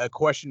really a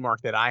question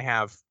mark that I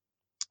have,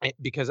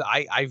 because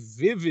I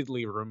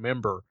vividly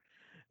remember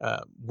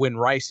when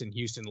Rice and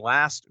Houston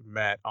last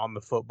met on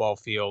the football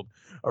field.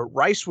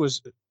 Rice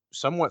was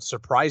somewhat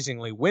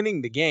surprisingly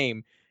winning the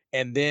game,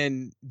 and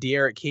then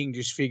De'Aaron King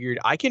just figured,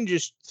 I can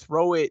just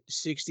throw it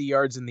 60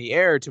 yards in the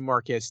air to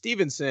Marquez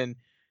Stevenson,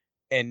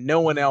 and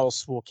no one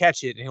else will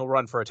catch it, and he'll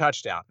run for a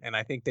touchdown. And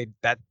I think they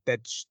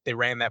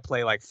ran that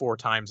play like 4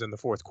 times in the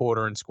fourth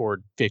quarter and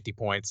scored 50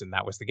 points, and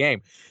that was the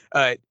game.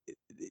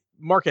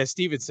 Marquez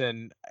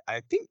Stevenson,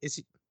 I think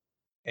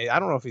I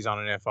don't know if he's on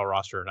an NFL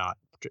roster or not.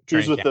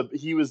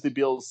 He was the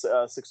Bills'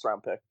 6th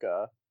round pick.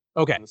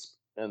 Okay.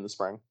 In the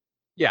spring.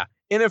 Yeah,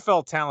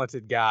 NFL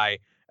talented guy.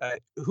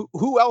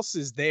 Who else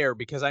is there?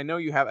 Because I know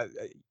you have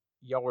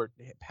y'all were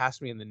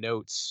passed me in the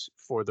notes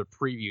for the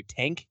preview.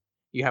 Tank.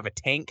 You have a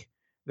tank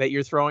that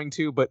you're throwing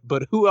to, but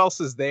who else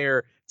is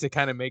there to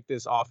kind of make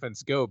this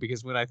offense go?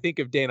 Because when I think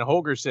of Dana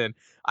Holgerson,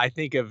 I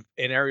think of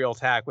an aerial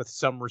attack with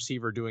some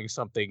receiver doing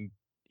something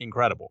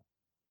incredible.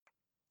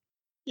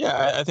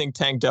 Yeah, I think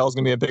Tank Dell's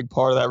going to be a big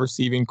part of that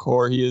receiving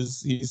core.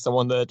 He's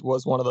someone that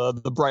was one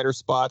of the brighter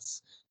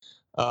spots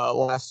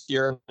last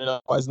year, and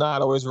was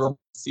not always real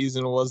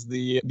season was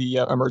the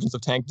emergence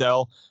of Tank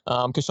Dell.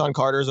 Kashawn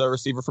Carter's a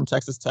receiver from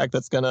Texas Tech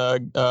that's gonna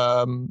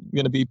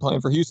be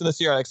playing for Houston this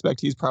year. I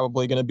expect he's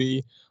probably going to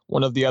be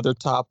one of the other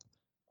top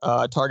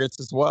targets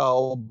as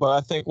well. But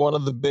I think one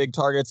of the big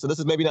targets, so this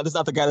is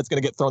not the guy that's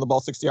going to get thrown the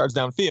ball 60 yards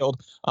downfield,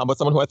 but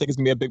someone who I think is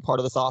going to be a big part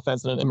of this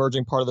offense and an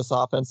emerging part of this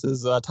offense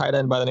is a tight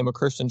end by the name of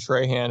Christian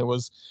Trahan, who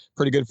was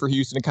pretty good for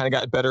Houston and kind of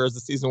got better as the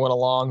season went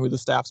along, who the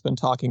staff's been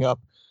talking up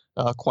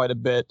quite a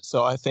bit.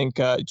 So I think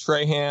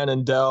Trahan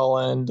and Dell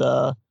and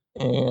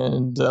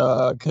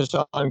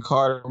Kashawn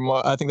Carter,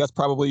 I think that's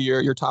probably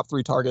your top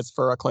 3 targets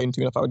for Clayton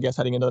Tune, if I would guess,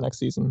 heading into the next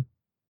season.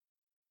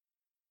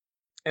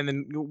 And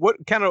then what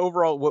kind of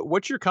overall,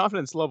 what's your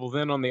confidence level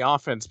then on the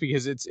offense?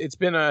 Because it's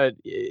been I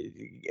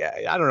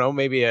don't know,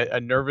 maybe a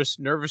nervous,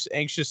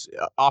 anxious,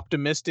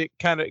 optimistic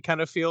kind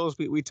of feel as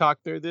we talk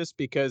through this,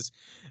 because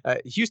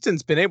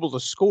Houston's been able to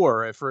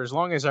score for as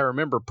long as I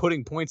remember.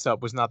 Putting points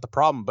up was not the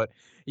problem, but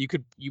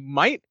you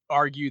might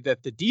argue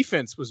that the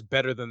defense was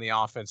better than the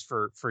offense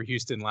for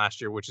Houston last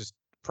year, which is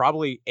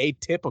probably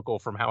atypical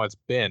from how it's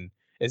been.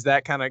 Is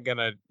that kind of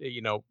gonna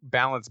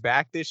balance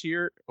back this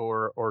year,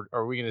 or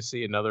are we gonna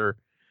see another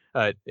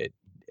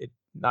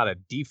not a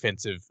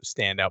defensive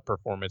standout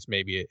performance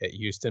maybe at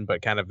Houston,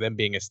 but kind of them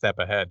being a step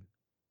ahead?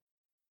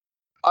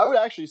 I would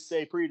actually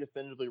say pretty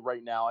definitively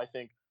right now, I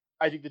think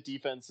the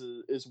defense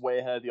is way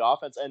ahead of the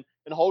offense, and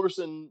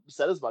Holgerson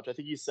said as much. I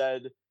think he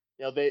said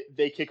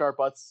they kick our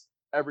butts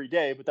every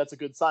day, but that's a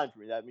good sign for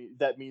me.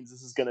 That means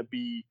this is going to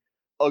be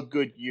a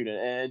good unit,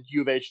 and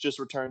U of H just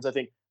returns, I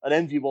think, an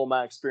enviable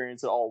amount of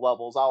experience at all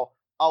levels.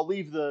 I'll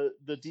leave the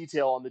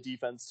detail on the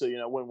defense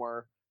to when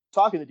we're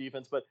talking the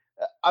defense, but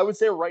I would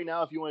say right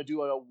now, if you want to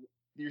do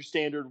your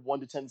standard 1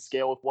 to 10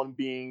 scale, with 1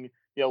 being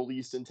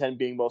least and 10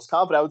 being most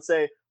confident, I would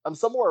say I'm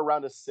somewhere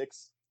around a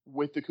 6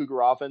 with the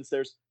Cougar offense.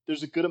 There's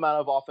a good amount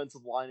of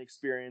offensive line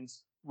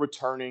experience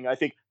returning. I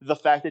think the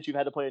fact that you've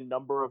had to play a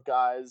number of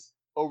guys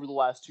over the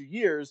last 2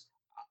 years,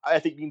 I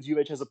think means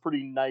UH has a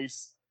pretty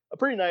nice,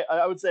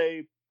 I would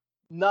say,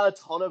 not a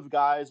ton of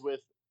guys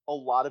with a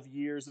lot of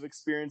years of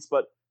experience,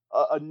 but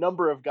a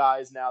number of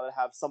guys now that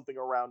have something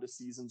around a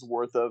season's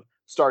worth of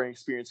starting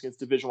experience against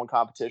Division I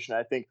competition.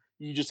 I think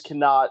you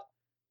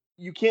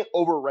can't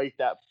overrate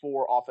that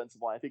for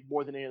offensive line. I think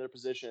more than any other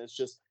position, it's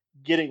just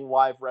getting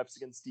live reps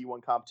against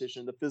D1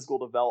 competition, the physical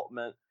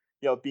development,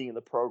 being in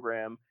the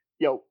program.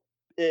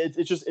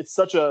 It's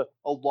such a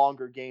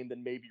longer game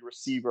than maybe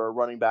receiver or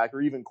running back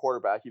or even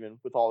quarterback, even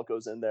with all that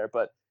goes in there.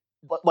 But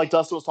like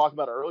Dustin was talking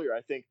about earlier,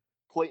 I think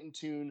Clayton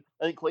Tune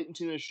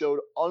has showed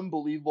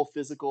unbelievable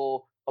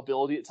physical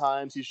ability at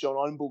times. He's shown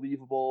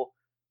unbelievable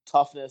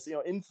toughness.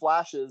 In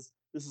flashes,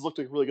 this has looked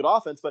like a really good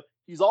offense, but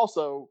he's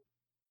also,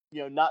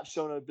 not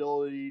shown an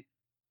ability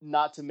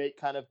not to make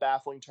kind of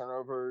baffling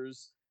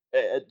turnovers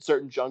at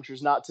certain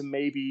junctures, not to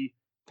maybe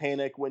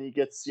panic when he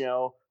gets,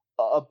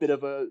 a bit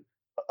of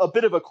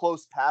a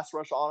close pass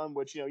rush on him,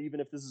 which, even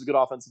if this is a good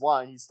offensive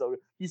line, he's still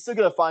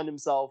going to find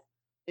himself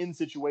in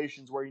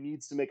situations where he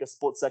needs to make a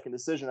split-second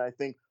decision. I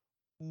think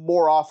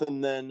more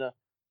often than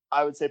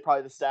I would say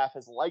probably the staff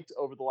has liked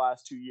over the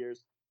last 2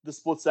 years, the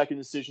split-second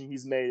decision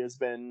he's made has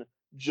been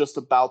just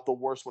about the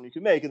worst one you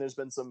can make, and there's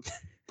been some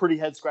pretty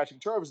head-scratching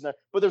turnovers in there.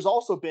 But there's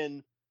also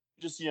been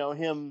just,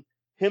 him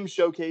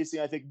showcasing,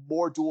 I think,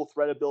 more dual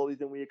threat ability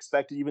than we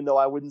expected, even though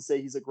I wouldn't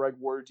say he's a Greg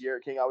Ward or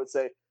De'Aaron King. I would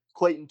say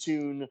Clayton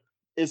Tune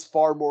is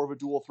far more of a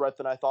dual threat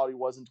than I thought he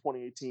was in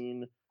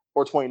 2018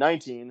 or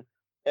 2019.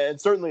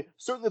 And certainly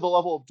the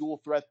level of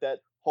dual threat that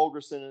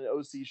Holgerson and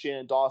OC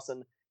Shannon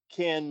Dawson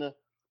can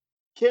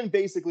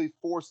basically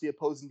force the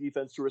opposing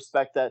defense to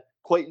respect that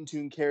Clayton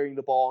Tune carrying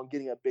the ball and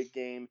getting a big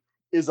game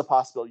is a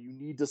possibility. You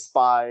need to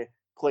spy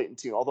Clayton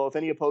Tune. Although if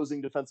any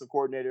opposing defensive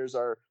coordinators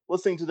are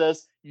listening to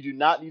this, you do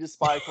not need to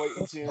spy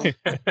Clayton Tune.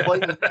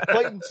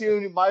 Clayton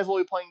Tune might as well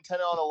be playing 10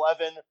 on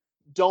 11.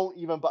 Don't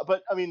even,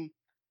 but I mean,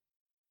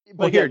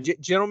 well, again, here,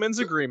 gentlemen's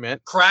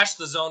agreement. Crash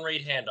the zone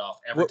read handoff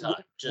every time.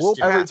 Just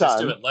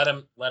do it. Let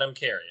him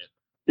carry it.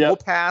 Yep. We'll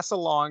pass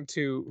along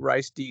to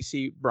Rice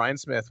DC Brian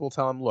Smith. We'll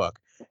tell him, look,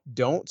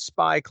 don't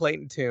spy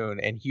Clayton Tune,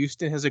 and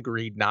Houston has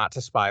agreed not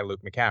to spy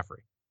Luke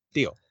McCaffrey.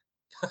 Deal.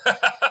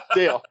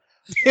 Deal.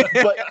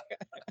 But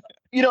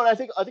and I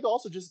think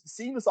also just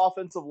seeing this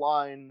offensive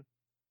line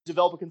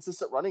develop a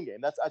consistent running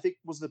game. That's, I think,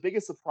 was the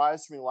biggest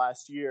surprise for me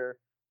last year.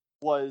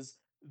 Was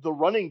the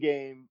running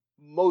game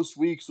most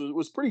weeks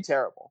was pretty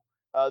terrible.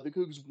 The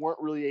Cougs weren't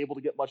really able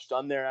to get much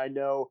done there. I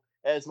know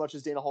as much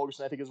as Dana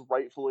Holgerson, I think, has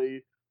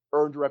rightfully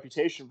earned a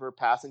reputation for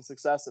passing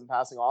success and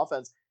passing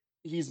offense,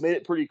 he's made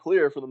it pretty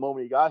clear from the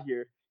moment he got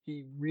here,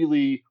 he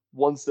really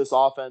wants this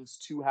offense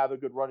to have a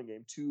good running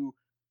game, to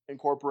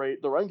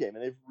incorporate the run game.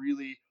 And they've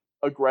really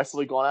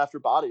aggressively gone after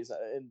bodies.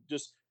 And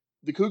just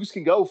the Cougs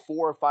can go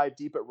 4 or 5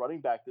 deep at running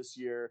back this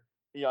year.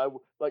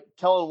 Like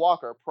Kellen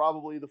Walker,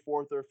 probably the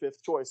 4th or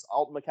 5th choice.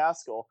 Alton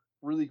McCaskill,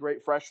 really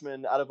great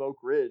freshman out of Oak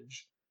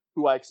Ridge,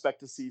 who I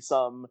expect to see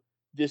some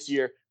this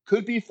year.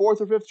 Could be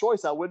 4th or 5th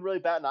choice. I wouldn't really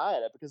bat an eye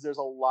at it because there's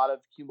a lot of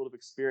cumulative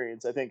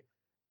experience. I think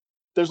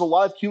there's a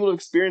lot of cumulative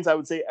experience. I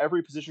would say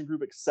every position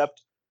group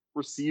except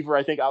receiver.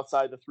 I think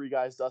outside the 3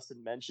 guys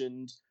Dustin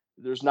mentioned,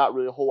 there's not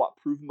really a whole lot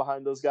proven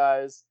behind those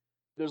guys.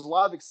 There's a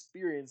lot of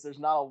experience. There's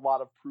not a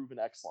lot of proven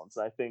excellence.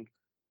 And I think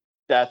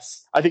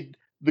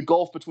the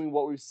gulf between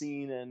what we've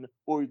seen and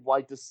what we'd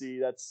like to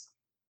see,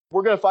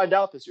 we're going to find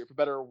out this year, for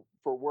better or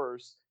for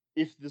worse,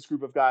 if this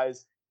group of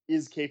guys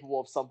is capable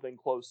of something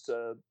close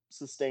to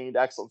sustained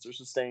excellence or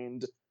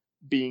sustained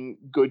being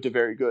good to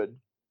very good.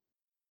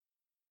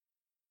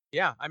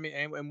 Yeah, I mean,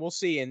 and we'll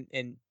see.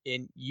 And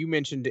you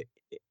mentioned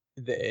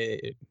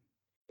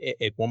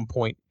at one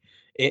point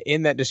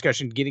in that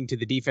discussion getting to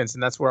the defense,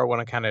 and that's where I want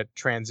to kind of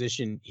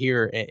transition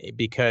here,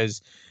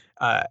 because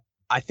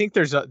I think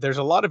there's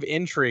a lot of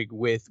intrigue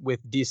with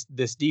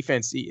this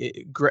defense.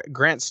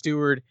 Grant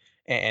Stewart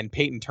and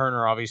Peyton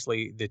Turner,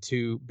 obviously the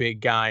 2 big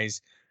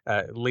guys,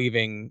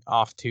 leaving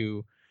off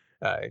to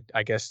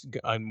I guess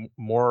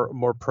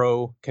more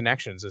pro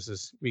connections. This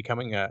is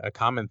becoming a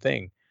common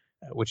thing,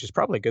 which is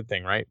probably a good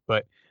thing, right?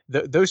 But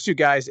those 2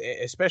 guys,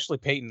 especially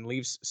Peyton,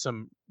 leaves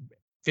some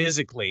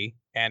physically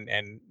and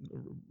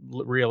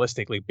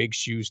realistically big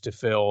shoes to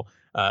fill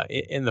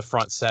in the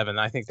front 7.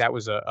 I think that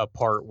was a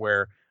part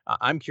where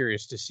I'm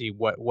curious to see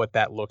what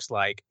that looks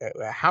like.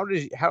 How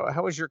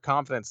is your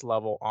confidence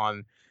level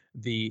on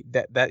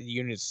that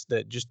units,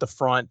 that just the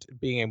front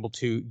being able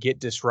to get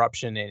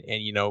disruption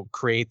and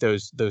create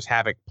those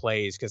havoc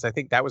plays? Because I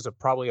think that was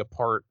probably a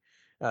part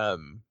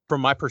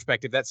from my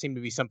perspective, that seemed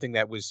to be something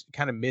that was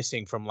kind of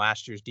missing from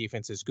last year's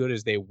defense. As good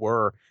as they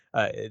were,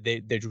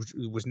 there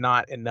was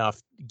not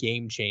enough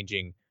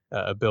game-changing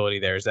ability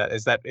there. Is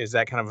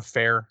that kind of a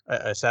fair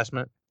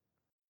assessment?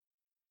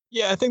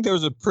 Yeah, I think there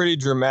was a pretty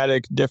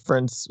dramatic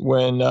difference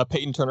when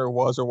Peyton Turner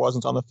was or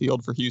wasn't on the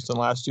field for Houston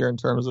last year in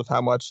terms of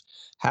how much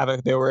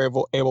havoc they were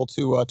able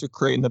to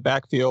create in the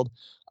backfield.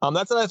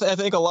 That's what I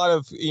think a lot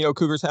of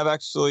Cougars have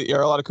actually,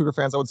 or a lot of Cougar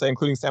fans, I would say,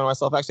 including Sam and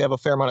myself, actually have a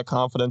fair amount of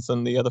confidence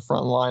in the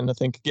front line. I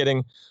think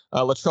getting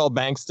Latrell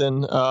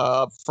Bankston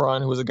up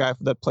front, who was a guy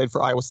that played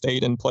for Iowa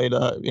State and played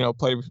a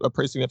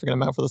pretty significant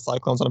amount for the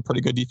Cyclones on a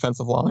pretty good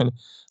defensive line,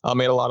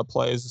 made a lot of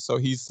plays. So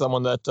he's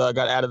someone that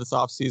got added this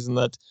offseason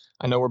that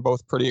I know we're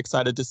both pretty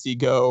excited to see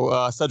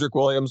go. Cedric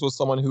Williams was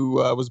someone who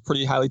was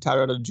pretty highly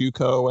touted out of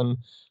JUCO and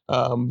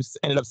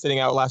ended up sitting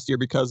out last year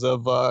because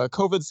of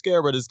COVID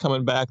scare, but is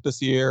coming back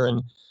this year.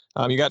 And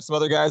you got some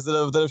other guys that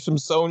have shown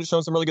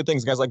some really good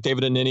things. Guys like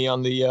David Anini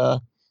on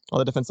the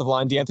defensive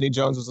line. D'Anthony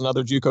Jones was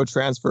another JUCO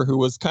transfer who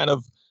was kind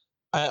of,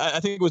 I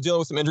think he was dealing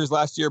with some injuries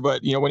last year,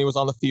 but when he was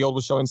on the field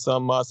was showing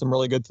some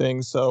really good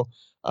things. So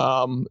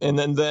and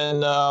then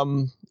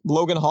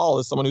Logan Hall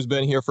is someone who's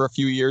been here for a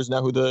few years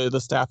now, who the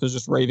staff is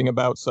just raving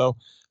about. So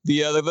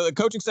the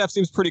coaching staff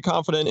seems pretty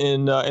confident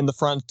in the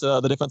front,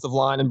 the defensive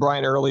line, and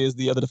Brian Early is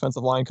the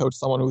defensive line coach,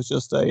 someone who's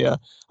just a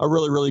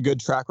really, really good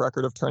track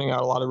record of turning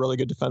out a lot of really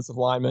good defensive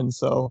linemen.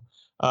 So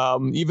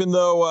even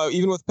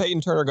with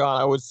Peyton Turner gone,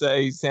 I would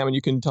say, Sam, and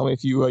you can tell me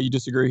if you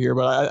disagree here,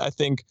 but I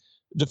think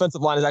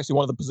defensive line is actually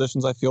one of the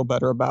positions I feel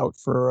better about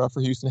for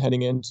Houston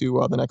heading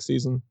into the next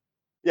season.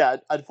 Yeah,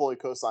 I'd fully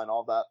co-sign all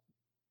of that.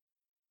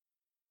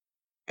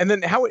 And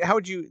then how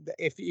would you,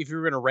 if you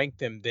were going to rank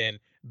them then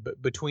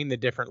between the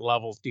different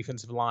levels,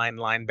 defensive line,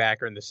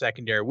 linebacker, and the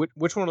secondary,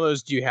 which one of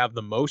those do you have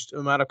the most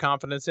amount of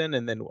confidence in?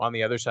 And then on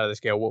the other side of the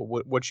scale,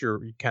 what's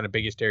your kind of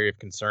biggest area of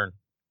concern?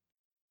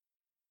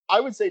 I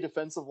would say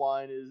defensive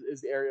line is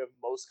the area of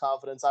most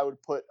confidence. I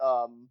would put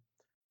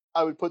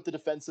the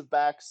defensive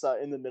backs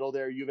in the middle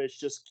there. Uvich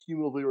just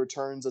cumulatively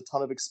returns a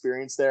ton of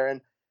experience there.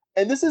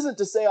 And this isn't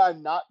to say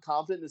I'm not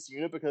confident in this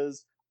unit,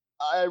 because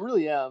I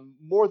really am,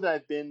 more than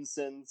I've been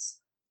since,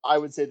 I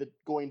would say, that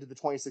going to the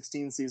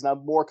 2016 season.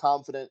 I'm more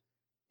confident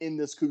in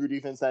this Cougar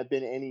defense than I've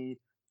been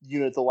any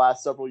unit the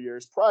last several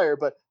years prior.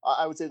 But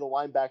I would say the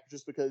linebacker,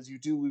 just because you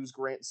do lose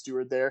Grant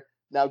Stewart there.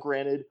 Now,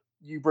 granted,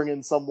 you bring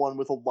in someone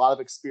with a lot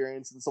of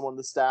experience and someone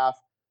the staff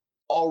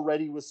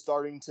already was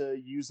starting to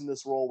use in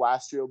this role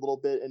last year a little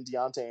bit, in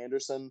Deontay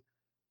Anderson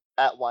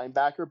at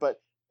linebacker.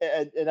 But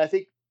and I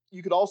think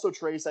you could also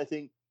trace, I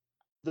think,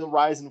 the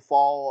rise and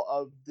fall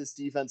of this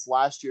defense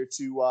last year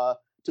to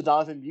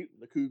Donovan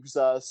Mutin, the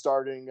Cougs'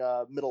 starting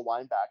middle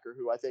linebacker,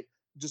 who I think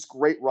just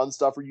great run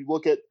stuffer. You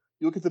look at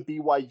the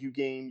BYU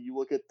game, you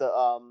look at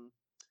the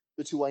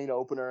Tulane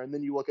opener, and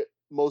then you look at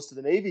most of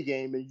the Navy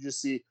game, and you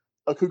just see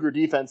a Cougar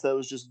defense that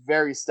was just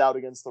very stout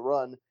against the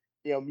run.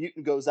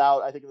 Mutin goes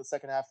out, I think, in the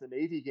second half of the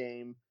Navy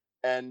game,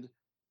 and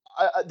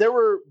there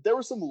were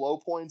some low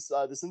points.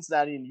 The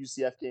Cincinnati and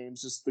UCF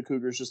games, just the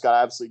Cougars just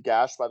got absolutely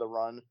gashed by the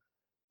run.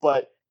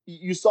 But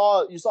you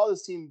saw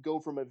this team go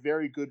from a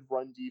very good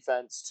run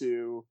defense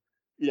to,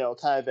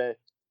 kind of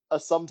a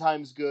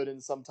sometimes good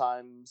and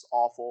sometimes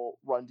awful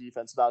run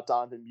defense without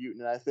Donovan Mutin.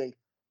 And I think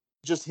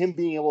just him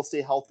being able to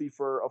stay healthy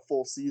for a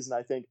full season,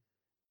 I think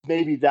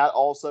maybe that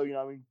also,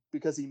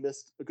 because he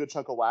missed a good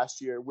chunk of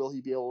last year, will he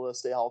be able to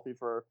stay healthy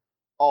for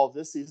all of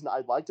this season?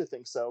 I'd like to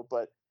think so,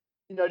 but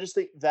I just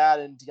think that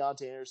and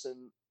Deontay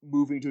Anderson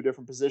moving to a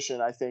different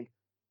position, I think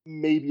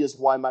maybe is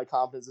why my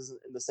confidence isn't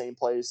in the same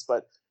place.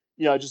 But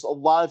just a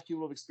lot of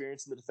cumulative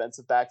experience in the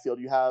defensive backfield.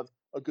 You have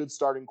a good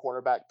starting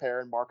cornerback pair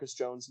in Marcus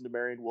Jones and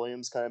Demarion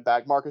Williams coming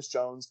back. Marcus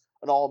Jones,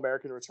 an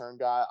All-American return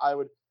guy.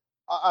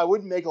 I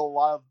wouldn't make a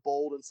lot of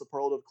bold and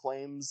superlative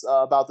claims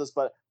about this,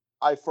 but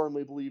I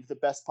firmly believe the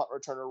best punt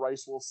returner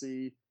Rice will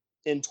see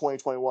in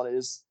 2021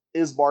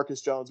 is Marcus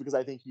Jones, because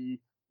I think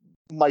he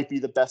might be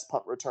the best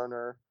punt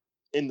returner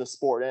in the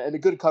sport, and a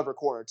good cover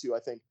corner too. I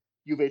think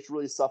UVH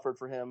really suffered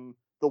for him.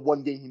 The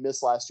one game he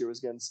missed last year was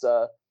against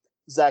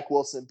Zach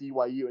Wilson,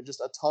 BYU, and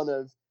just a ton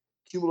of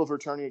cumulative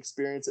returning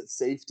experience at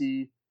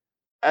safety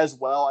as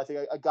well. I think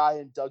a guy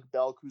in Doug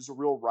Belk, who's a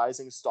real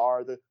rising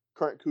star, the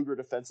current Cougar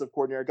defensive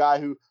coordinator, a guy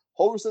who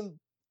Holgerson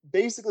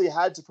basically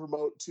had to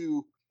promote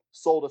to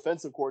sole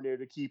defensive coordinator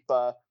to keep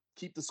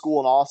the school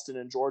in Austin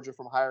and Georgia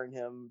from hiring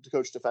him to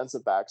coach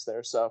defensive backs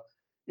there. So,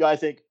 I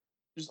think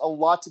there's a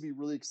lot to be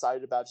really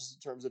excited about just in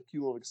terms of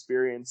cumulative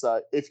experience.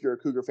 If you're a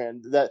Cougar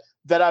fan,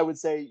 that I would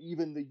say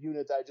even the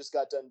unit that I just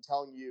got done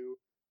telling you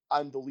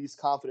I'm the least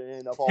confident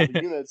in of all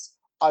the units,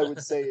 I would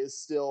say is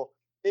still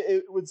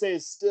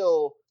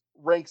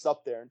ranks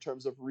up there in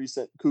terms of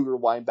recent Cougar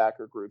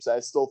linebacker groups. I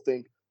still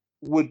think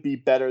would be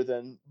better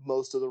than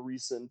most of the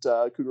recent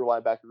Cougar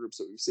linebacker groups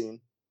that we've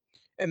seen.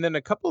 And then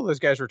a couple of those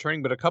guys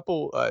returning, but a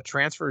couple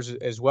transfers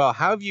as well.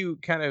 How have you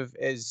kind of,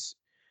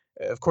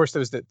 of course, there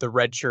was the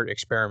red shirt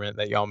experiment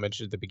that y'all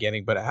mentioned at the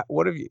beginning, but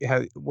what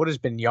has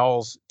been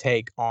y'all's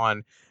take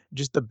on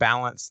just the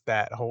balance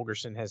that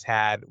Holgerson has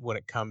had when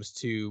it comes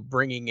to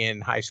bringing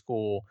in high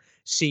school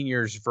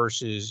seniors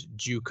versus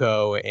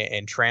JUCO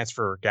and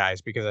transfer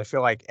guys, because I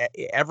feel like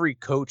every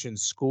coach in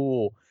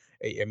school,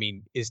 I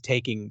mean, is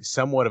taking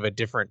somewhat of a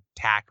different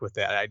tact with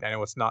that. I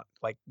know it's not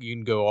like you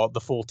can go all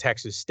the full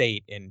Texas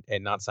State and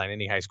not sign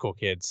any high school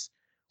kids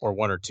or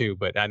one or two,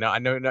 but I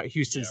know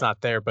Houston's not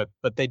there, but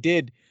they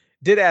did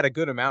add a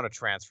good amount of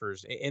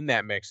transfers in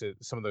that mix of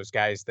some of those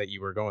guys that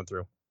you were going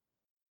through.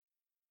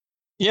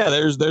 Yeah,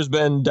 there's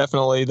been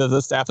definitely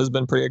the staff has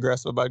been pretty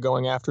aggressive about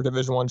going after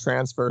Division I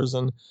transfers,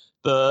 and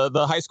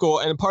the high school,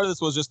 and part of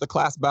this was just the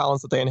class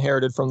balance that they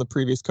inherited from the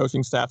previous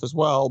coaching staff as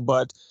well.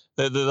 But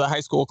the high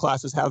school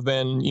classes have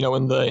been,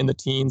 in the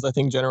teens, I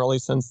think, generally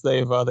since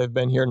they've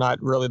been here, not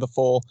really the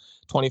full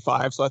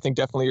 25. So I think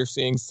definitely you're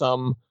seeing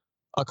some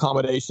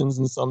accommodations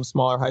in some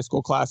smaller high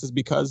school classes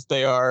because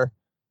they are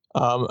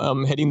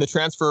hitting the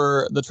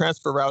transfer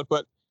route.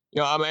 But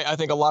I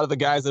think a lot of the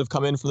guys that have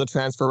come in from the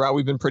transfer route,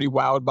 we've been pretty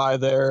wowed by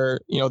their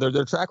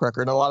track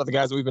record. And a lot of the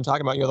guys that we've been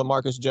talking about, the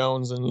Marcus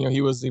Jones, and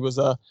he was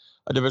a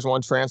Division I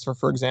transfer,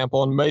 for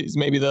example, and he's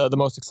maybe the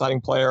most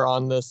exciting player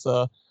on this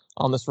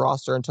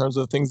roster in terms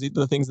of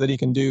the things that he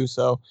can do.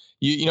 So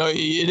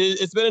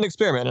it's been an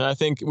experiment, and I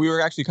think we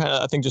were actually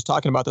just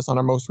talking about this on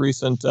our most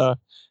recent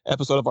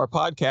episode of our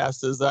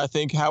podcast. Is that I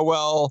think how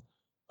well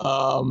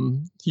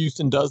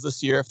Houston does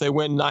this year. If they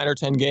win 9 or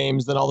 10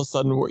 games, then all of a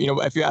sudden,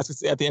 if you ask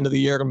us at the end of the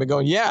year, I'm going to be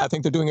going, yeah, I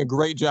think they're doing a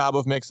great job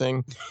of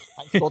mixing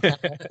high school talent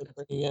and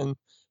bringing in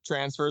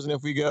transfers. And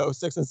if we go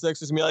 6-6, it's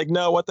going to be like,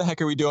 no, what the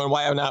heck are we doing?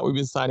 Why have not we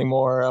been signing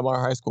more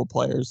high school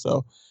players?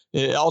 So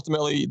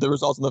ultimately, the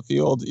results in the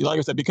field, like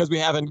I said, because we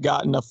haven't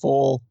gotten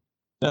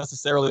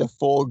necessarily a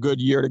full good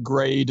year to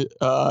grade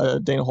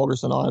Dana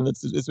Holgerson on,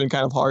 it's been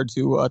kind of hard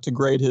to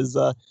grade his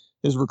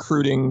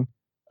recruiting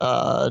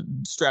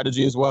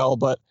strategy as well.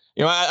 But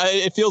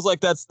it feels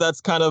like that's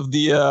kind of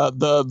the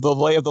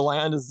lay of the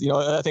land. Is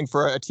I think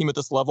for a team at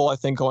this level, I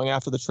think going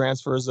after the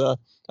transfer is a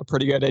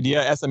pretty good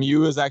idea.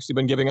 SMU has actually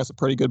been giving us a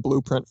pretty good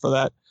blueprint for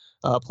that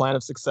plan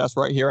of success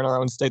right here in our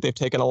own state. They've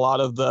taken a lot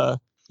of the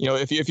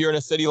if you're in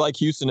a city like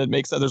Houston, it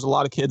makes sense. There's a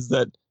lot of kids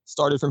that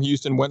started from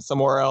Houston, went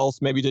somewhere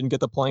else, maybe didn't get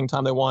the playing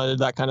time they wanted,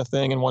 that kind of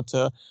thing, and want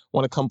to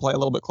come play a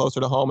little bit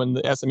closer to home. And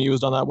the SMU has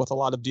done that with a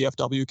lot of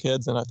DFW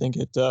kids, and I think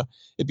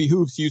it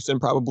behooves Houston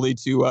probably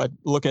to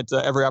look at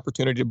every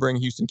opportunity to bring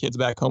Houston kids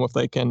back home if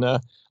they can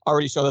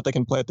already show that they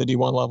can play at the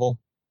D1 level.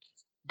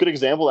 Good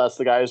example. That's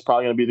the guy who's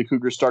probably going to be the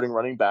Cougars starting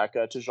running back,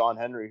 Tejon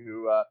Henry,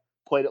 who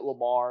played at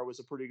Lamar, was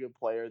a pretty good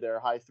player there,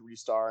 high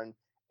 3-star, and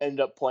ended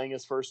up playing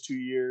his first 2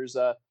 years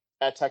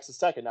at Texas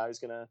Tech, and now he's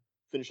going to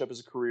finish up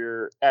his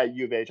career at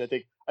U of H. I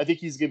think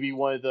he's going to be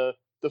one of the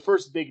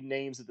first big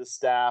names that the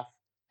staff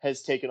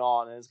has taken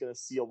on, and is going to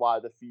see a lot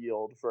of the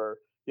field for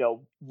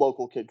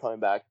local kid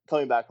coming back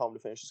home to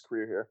finish his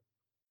career here.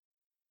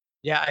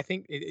 Yeah, I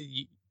think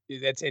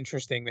that's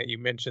interesting that you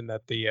mentioned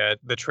that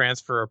the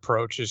transfer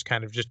approach is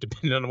kind of just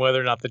dependent on whether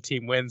or not the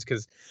team wins,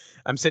 because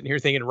I'm sitting here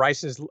thinking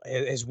Rice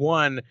has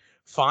won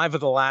 5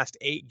 of the last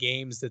 8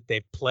 games that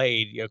they've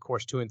played, of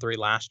course 2 and 3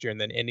 last year,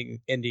 and then ending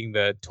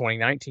the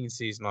 2019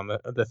 season on the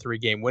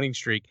 3-game winning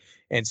streak.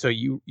 And so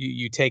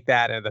you take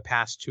that and the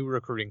past 2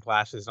 recruiting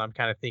classes, and I'm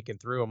kind of thinking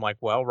through, I'm like,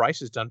 well, Rice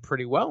has done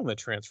pretty well in the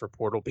transfer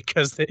portal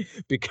because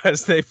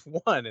they've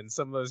won, and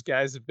some of those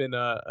guys have been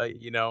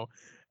the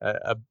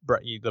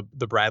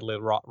Bradley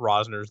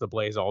Rosners, the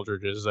Blaze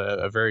Aldridges,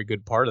 a very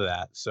good part of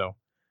that. So,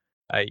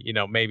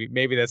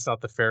 maybe that's not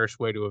the fairest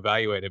way to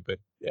evaluate it, but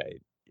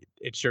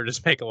it sure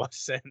does make a lot of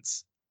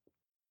sense.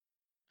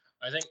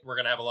 I think we're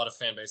going to have a lot of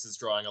fan bases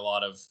drawing a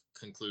lot of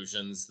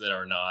conclusions that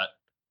are not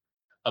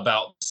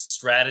about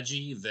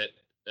strategy, that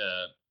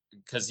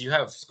because you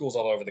have schools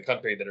all over the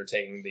country that are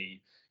taking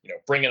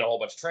bring in a whole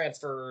bunch of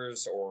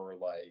transfers, or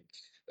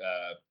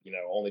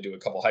only do a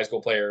couple high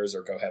school players,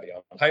 or go heavy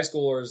on high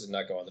schoolers and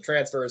not go on the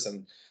transfers.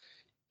 And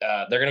there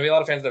are going to be a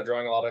lot of fans that are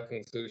drawing a lot of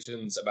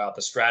conclusions about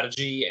the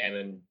strategy,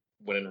 and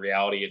when in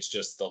reality, it's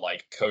just the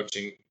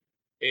coaching.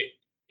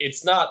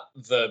 It's not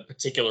the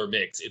particular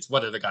mix. It's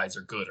whether the guys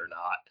are good or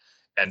not.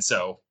 And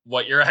so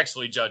what you're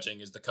actually judging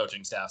is the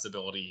coaching staff's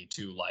ability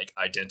to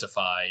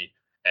identify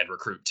and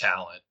recruit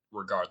talent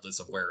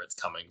regardless of where it's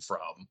coming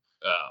from.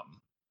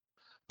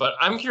 But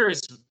I'm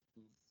curious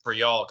for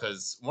y'all,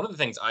 because one of the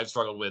things I've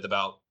struggled with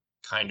about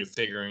kind of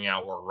figuring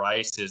out where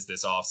Rice is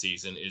this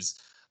offseason is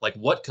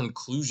what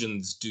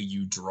conclusions do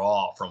you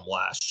draw from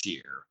last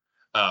year?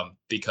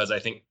 Because I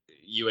think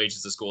UH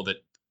is a school that,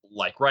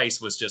 like Rice,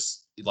 was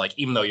just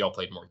even though y'all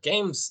played more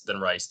games than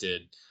Rice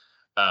did,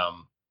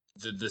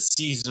 the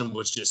season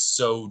was just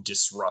so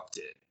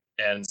disrupted.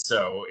 And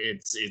so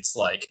it's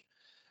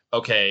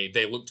okay,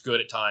 they looked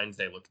good at times,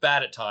 they looked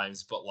bad at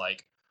times, but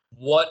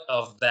what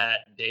of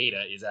that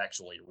data is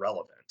actually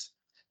relevant?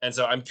 And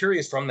so I'm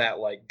curious from that,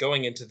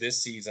 going into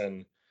this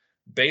season,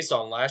 based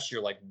on last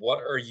year, what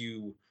are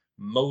you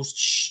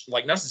most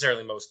not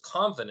necessarily most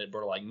confident,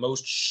 but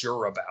most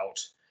sure about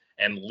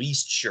and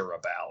least sure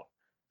about,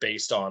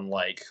 based on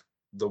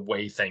the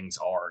way things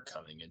are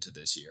coming into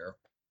this year?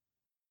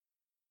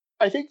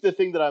 I think the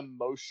thing that I'm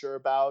most sure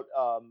about,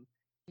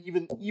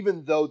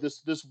 even though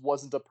this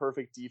wasn't a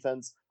perfect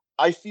defense,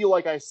 I feel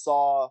like I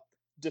saw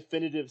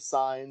definitive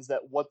signs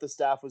that what the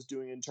staff was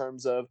doing in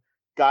terms of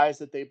guys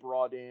that they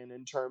brought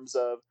in terms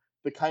of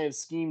the kind of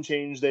scheme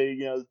change they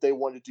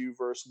wanted to do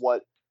versus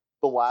what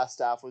the last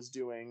staff was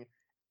doing.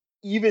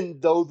 Even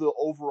though the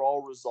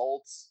overall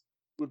results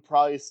would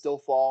probably still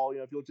fall,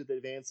 if you looked at the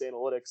advanced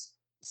analytics,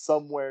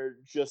 somewhere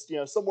just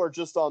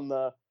on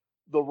the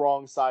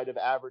wrong side of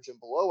average and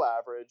below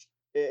average.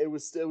 It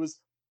was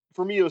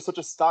for me, it was such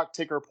a stock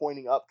ticker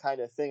pointing up kind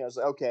of thing. I was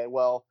like, okay,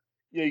 well,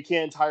 you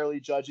can't entirely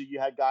judge it. You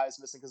had guys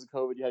missing because of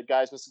COVID. You had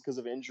guys missing because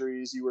of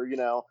injuries. You were,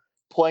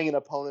 playing an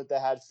opponent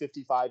that had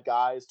 55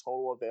 guys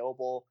total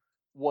available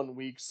 1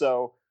 week.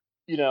 So,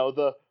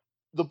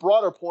 the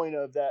broader point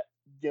of that,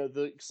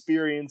 the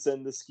experience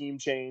and the scheme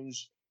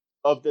change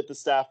of that the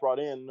staff brought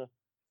in,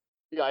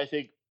 I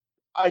think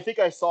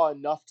I saw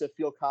enough to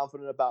feel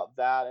confident about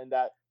that, and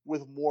that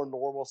with more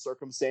normal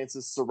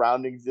circumstances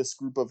surrounding this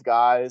group of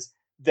guys,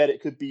 that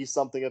it could be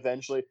something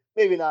eventually,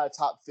 maybe not a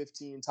top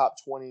 15, top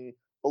 20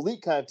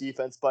 elite kind of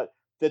defense, but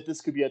that this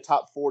could be a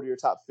top 40 or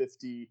top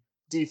 50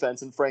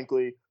 defense. And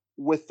frankly,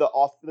 with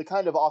the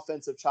kind of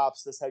offensive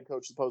chops this head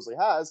coach supposedly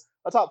has,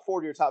 a top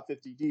 40 or top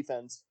 50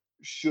 defense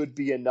should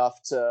be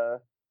enough to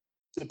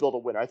build a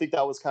winner. I think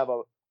that was kind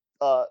of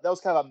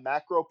a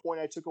macro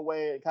point I took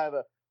away, and kind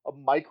of a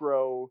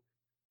micro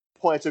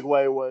point I took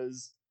away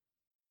was,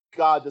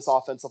 God, this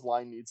offensive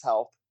line needs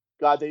help.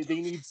 God,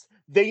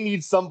 they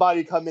need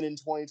somebody come in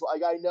 2020.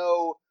 Like, I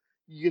know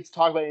you get to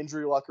talk about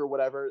injury luck or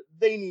whatever.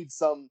 They need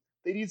someone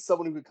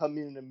who could come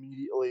in and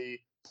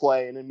immediately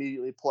play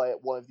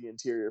at one of the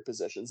interior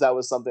positions. That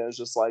was something that was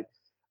just like,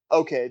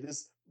 okay,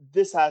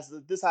 this has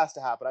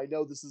to happen. I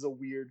know this is a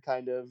weird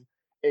kind of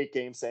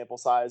 8-game sample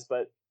size,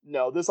 but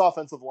no, this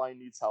offensive line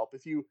needs help.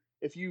 If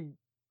you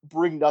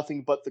bring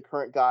nothing but the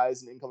current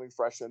guys and incoming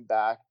freshmen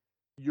back,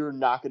 you're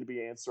not going to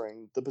be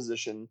answering the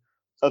position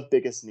of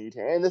biggest need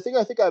here. And the thing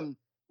I think I'm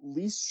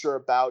least sure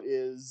about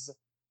is,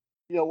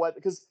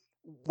 because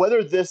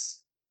whether this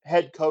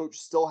head coach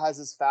still has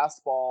his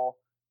fastball,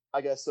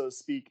 I guess, so to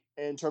speak,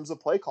 in terms of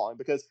play calling,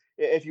 because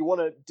if you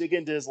want to dig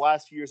into his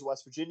last few years at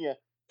West Virginia,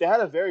 they had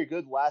a very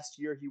good last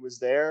year he was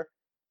there.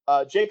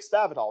 Jake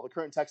Spavital, the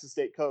current Texas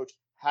State coach,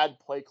 had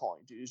play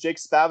calling duties. Jake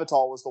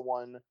Spavital was the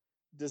one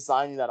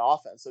designing that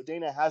offense. So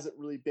Dana hadn't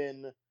really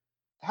been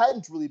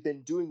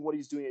doing what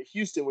he's doing at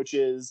Houston, which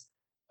is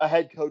a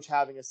head coach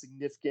having a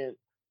significant,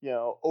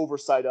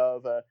 oversight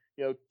of,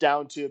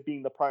 down to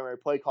being the primary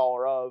play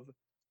caller of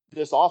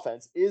this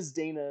offense. Is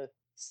Dana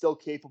still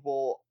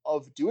capable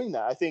of doing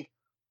that?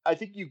 I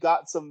think you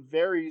got some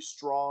very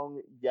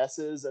strong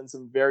yeses and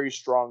some very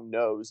strong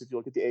nos if you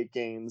look at the 8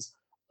 games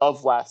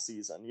of last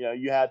season.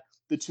 You had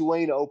the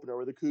Tulane opener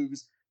where the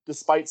Cougs,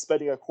 despite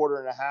spending a quarter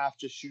and a half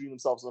just shooting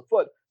themselves in the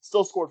foot,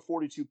 still scored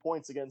 42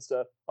 points against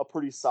a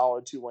pretty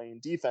solid Tulane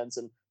defense,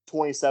 and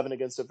 27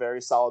 against a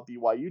very solid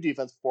BYU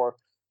defense before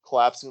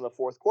collapsing in the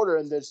fourth quarter.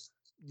 And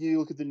you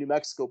look at the New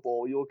Mexico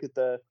Bowl, you look at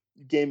the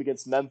game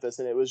against Memphis,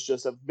 and it was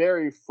just a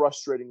very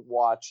frustrating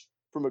watch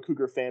from a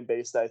Cougar fan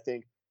base that I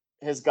think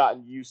has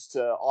gotten used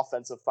to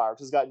offensive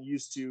fireworks, has gotten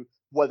used to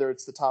whether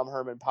it's the Tom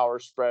Herman power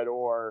spread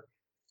or,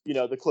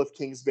 the Cliff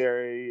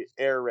Kingsbury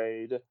air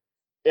raid.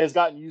 It has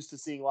gotten used to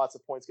seeing lots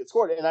of points get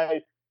scored. And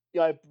I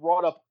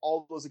brought up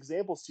all those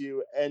examples to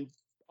you, and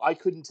I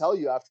couldn't tell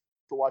you after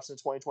watching the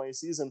 2020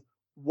 season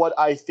what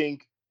I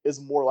think is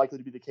more likely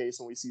to be the case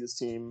when we see this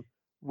team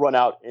run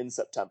out in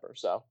September.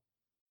 So.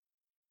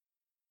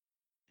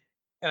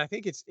 And I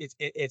think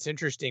it's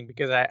interesting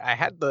because I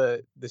had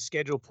the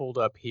schedule pulled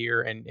up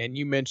here, and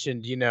you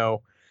mentioned,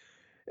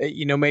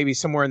 maybe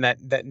somewhere in that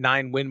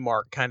 9-win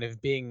mark kind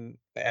of being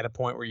at a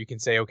point where you can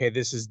say, okay,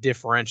 this is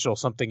differential.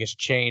 Something has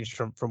changed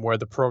from where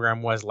the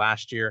program was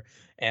last year.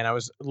 And I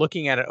was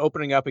looking at it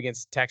opening up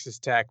against Texas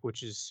Tech,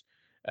 which is,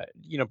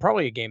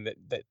 probably a game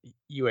that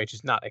UH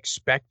is not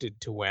expected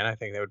to win. I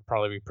think that would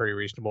probably be pretty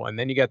reasonable. And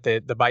then you got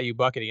the Bayou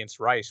Bucket against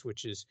Rice,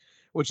 which is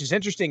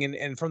interesting.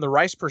 And from the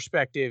Rice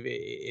perspective,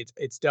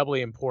 it's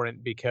doubly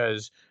important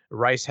because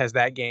Rice has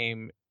that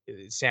game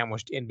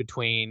sandwiched in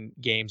between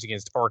games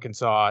against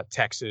Arkansas,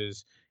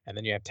 Texas, and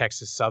then you have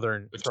Texas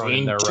Southern thrown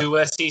in there. Between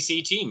 2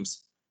 SEC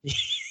teams.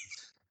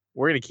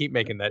 We're going to keep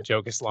making that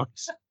joke as long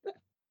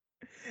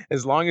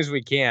as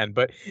we can.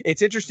 But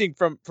it's interesting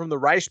from the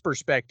Rice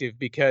perspective,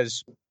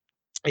 because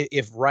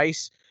if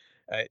Rice,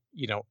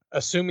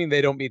 assuming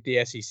they don't beat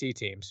the SEC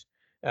teams,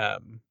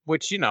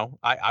 which,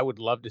 I would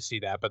love to see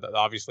that, but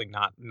obviously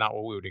not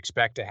what we would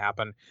expect to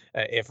happen.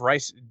 If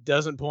Rice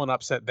doesn't pull an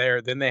upset there,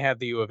 then they have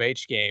the U of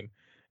H game.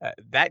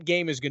 That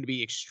game is going to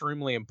be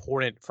extremely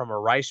important from a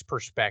Rice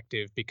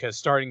perspective, because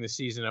starting the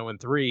season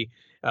 0-3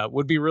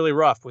 would be really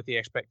rough with the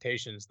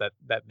expectations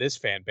that this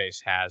fan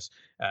base has.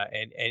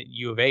 And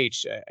U of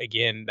H,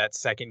 again, that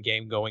second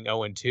game going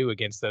 0-2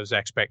 against those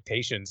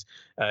expectations.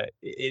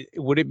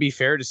 Would it be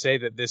fair to say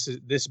that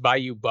this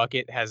Bayou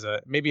Bucket has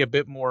maybe a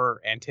bit more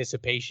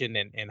anticipation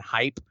and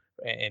hype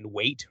and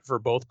weight for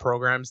both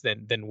programs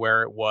than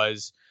where it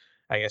was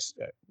I guess,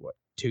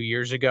 2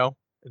 years ago,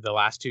 the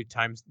last 2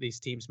 times these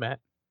teams met?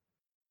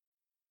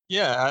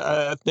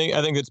 Yeah, I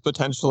think it's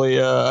potentially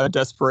a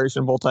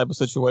desperation bowl type of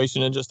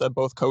situation, and just that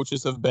both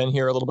coaches have been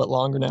here a little bit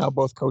longer now.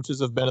 Both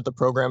coaches have been at the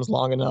programs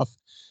long enough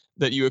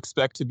that you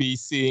expect to be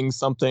seeing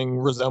something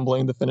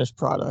resembling the finished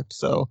product.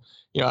 So,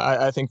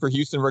 I think for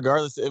Houston,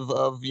 regardless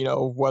of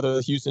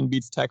whether Houston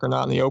beats Tech or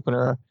not in the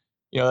opener,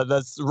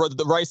 that's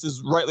the Rice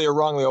is rightly or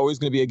wrongly always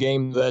going to be a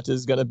game that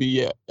is going to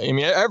be. I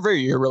mean,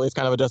 every year really, it's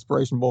kind of a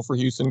desperation bowl for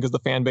Houston because the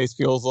fan base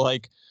feels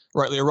like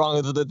rightly or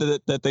wrongly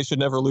that they should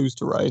never lose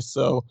to Rice.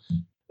 So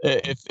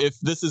if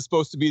this is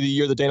supposed to be the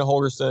year that Dana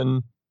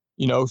Holgerson,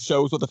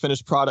 shows what the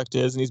finished product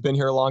is, and he's been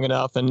here long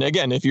enough. And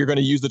again, if you're going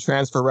to use the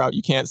transfer route,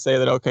 you can't say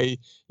that, okay,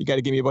 you got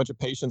to give me a bunch of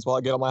patience while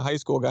I get all my high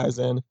school guys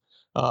in.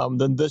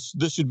 Then this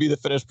should be the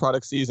finished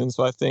product season.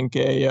 So I think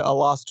a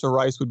loss to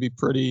Rice would be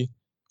pretty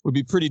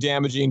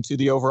damaging to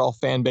the overall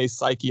fan base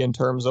psyche in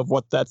terms of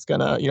what that's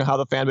gonna, how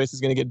the fan base is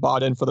gonna get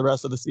bought in for the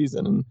rest of the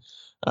season.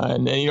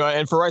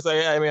 And for Rice,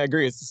 I mean, I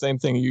agree, it's the same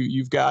thing.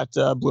 You've got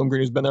Bloomgreen,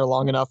 who's been there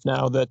long enough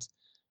now that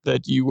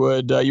you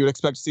would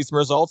expect to see some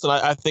results. And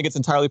I think it's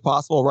entirely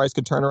possible Rice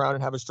could turn around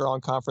and have a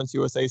strong Conference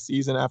USA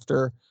season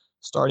after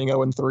starting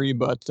 0-3.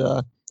 But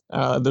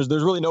there's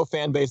really no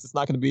fan base that's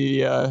not going to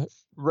be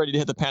ready to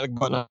hit the panic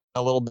button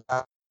a little bit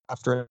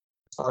after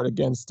start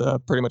against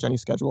pretty much any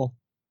schedule.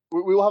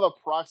 We will have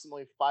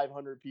approximately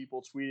 500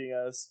 people tweeting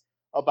us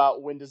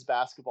about when does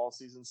basketball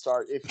season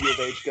start if U of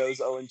H goes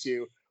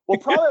 0-2. We'll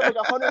probably have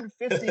like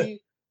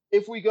 150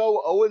 if we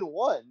go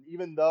 0-1,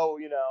 even though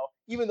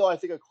I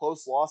think a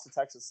close loss to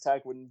Texas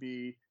Tech wouldn't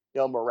be,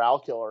 morale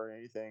killer or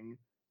anything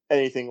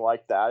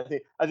like that.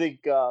 I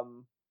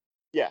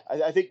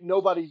think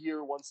nobody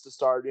here wants to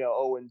start,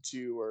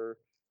 0-2 or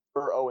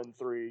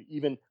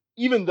 0-3,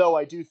 even though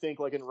I do think,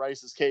 like in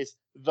Rice's case,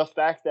 the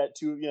fact that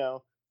two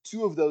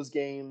of those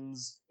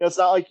games, it's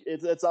not like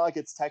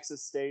it's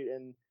Texas State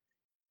and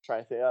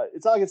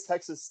it's not like it's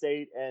Texas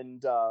State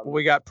and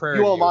we got Prairie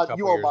View a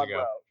couple years Monroe.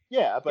 ago.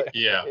 Yeah, but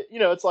yeah,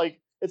 it's not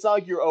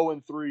like you're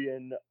 0-3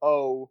 and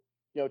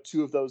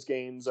two of those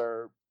games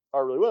are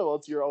really well.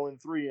 It's you're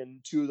 0-3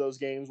 and two of those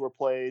games were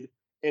played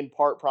in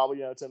part probably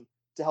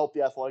to help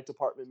the athletic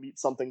department meet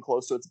something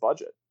close to its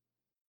budget.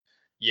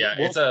 Yeah,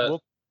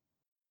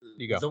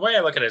 you go. The way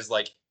I look at it is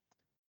like,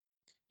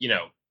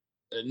 no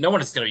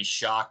one is going to be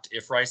shocked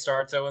if Rice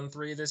starts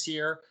 0-3 this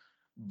year,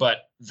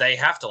 but they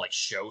have to like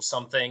show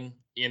something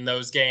in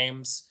those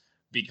games,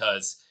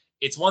 because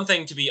it's one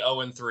thing to be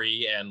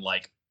 0-3 and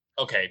like,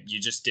 okay, you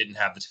just didn't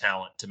have the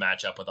talent to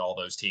match up with all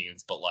those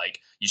teams, but like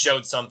you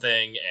showed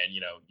something, and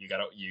you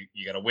got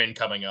a win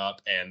coming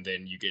up, and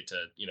then you get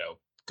to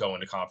go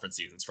into conference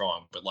season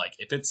strong. But like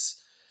if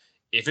it's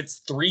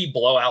 3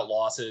 blowout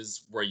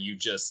losses where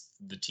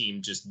the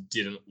team just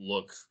didn't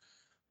look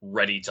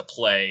ready to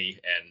play,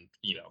 and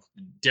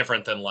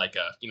different than like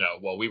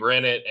well, we were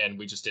in it and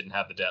we just didn't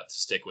have the depth to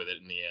stick with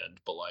it in the end.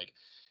 But like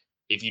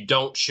if you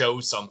don't show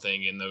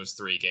something in those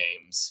 3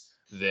 games,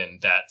 then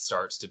that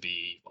starts to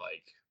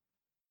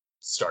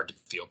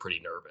feel pretty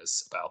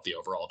nervous about the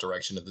overall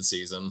direction of the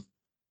season.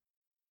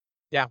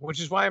 Yeah, which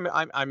is why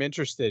I'm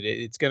interested.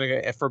 It's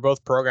gonna, for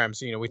both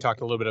programs. We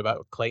talked a little bit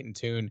about Clayton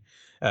Tune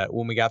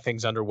when we got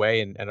things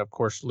underway, and of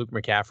course Luke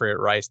McCaffrey at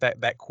Rice.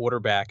 That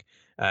quarterback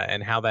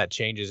and how that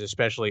changes,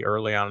 especially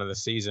early on in the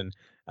season.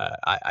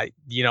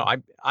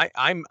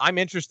 I'm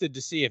interested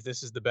to see if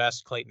this is the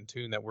best Clayton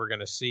Tune that we're going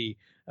to see.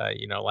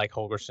 Like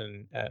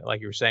Holgerson,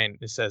 like you were saying,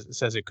 it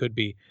says it could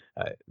be.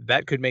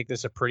 That could make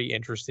this a pretty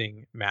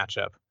interesting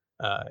matchup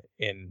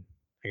in,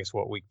 I guess,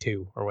 week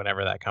 2 or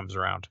whenever that comes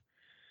around.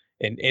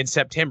 In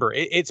September.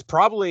 It's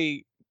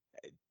probably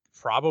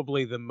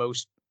the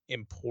most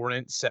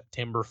important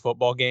September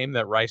football game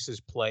that Rice has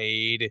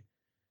played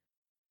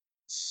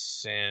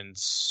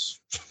since.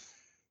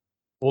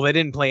 Well, they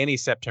didn't play any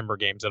September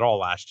games at all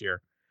last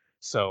year,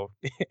 so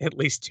at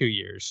least 2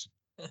 years.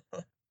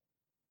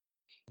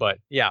 But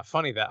yeah,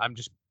 funny that I'm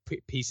just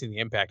piecing the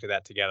impact of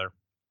that together.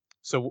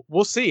 So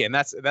we'll see, and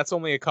that's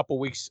only a couple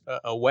weeks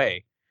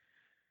away,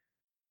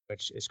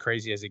 which is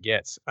crazy as it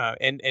gets.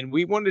 And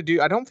we wanted to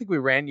do, I don't think we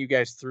ran you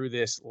guys through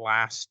this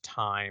last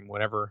time,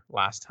 whatever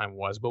last time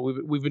was, but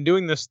we've been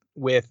doing this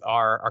with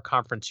our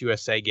Conference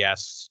USA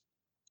guests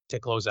to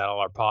close out all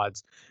our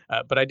pods.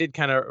 But I did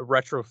kind of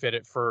retrofit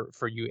it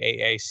for you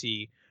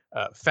AAC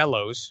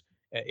fellows,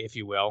 if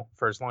you will,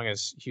 for as long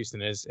as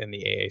Houston is in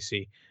the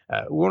AAC.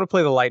 We want to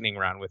play the lightning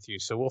round with you.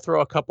 So we'll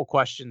throw a couple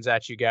questions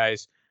at you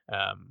guys.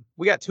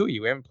 We got 2 of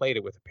you. We haven't played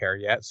it with a pair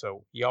yet,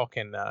 so y'all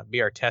can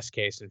be our test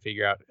case and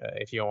figure out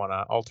if you want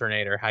to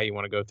alternate or how you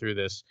want to go through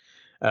this.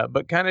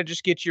 But kind of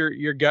just get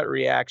your gut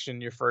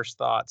reaction, your first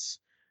thoughts,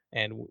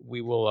 and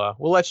we'll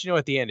let you know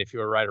at the end if you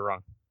were right or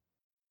wrong.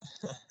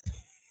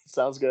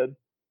 Sounds good.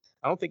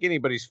 I don't think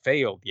anybody's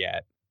failed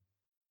yet.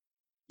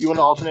 You want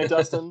to alternate,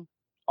 Dustin?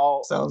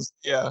 I'll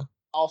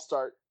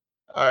start.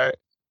 All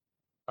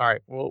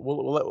right.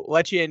 We'll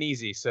let you in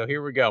easy. So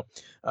here we go.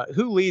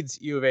 Who leads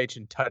U of H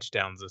in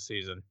touchdowns this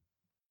season?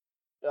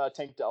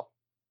 Tank Dell.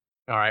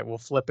 All right, we'll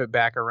flip it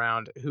back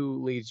around.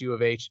 Who leads U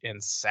of H in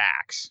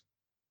sacks?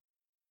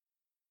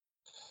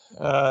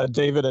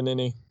 David and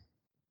Innie.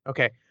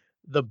 Okay.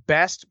 The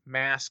best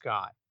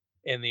mascot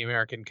in the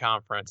American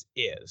Conference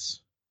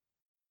is?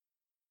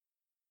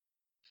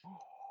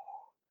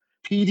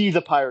 PD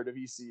the Pirate of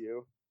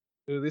ECU.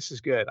 Ooh, this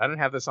is good. I don't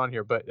have this on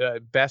here, but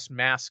best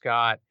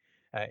mascot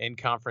in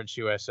Conference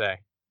USA.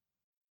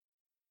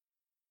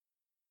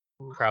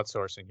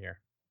 Crowdsourcing here.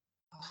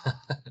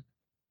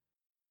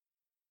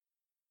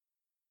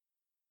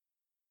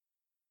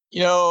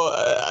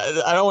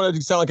 I don't want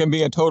to sound like I'm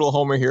being a total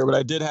homer here, but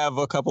I did have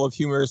a couple of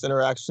humorous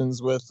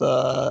interactions with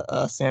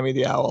Sammy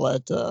the Owl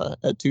at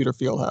Tudor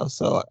Fieldhouse.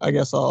 So I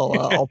guess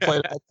I'll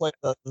play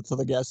to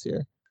the guess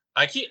here.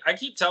 I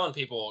keep telling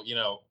people,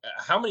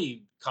 how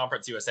many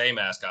Conference USA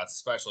mascots,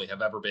 especially,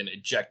 have ever been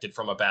ejected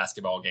from a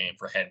basketball game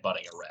for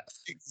headbutting a ref?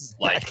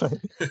 Exactly.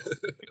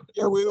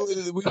 Yeah, we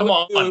come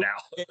on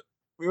now.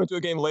 We went to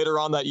a game later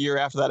on that year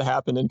after that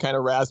happened and kind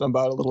of razzed him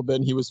about it a little bit,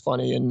 and he was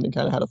funny and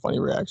kind of had a funny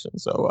reaction.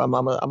 So I'm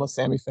a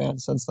Sammy fan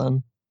since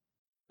then.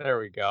 There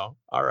we go.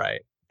 All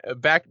right,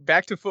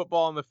 back to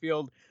football on the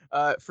field.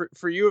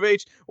 For U of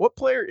H, what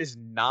player is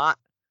not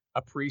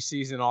a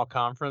preseason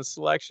all-conference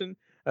selection,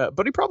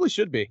 but he probably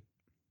should be?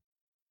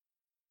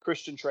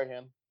 Christian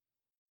Trahan.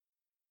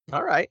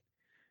 All right.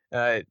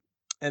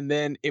 And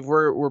then if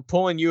we're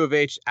pulling U of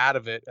H out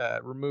of it,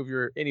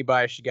 remove any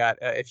bias you got.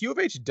 If U of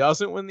H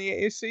doesn't win the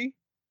AAC,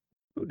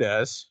 who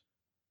does?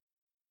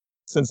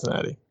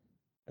 Cincinnati.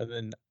 And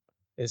then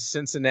is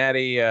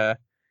Cincinnati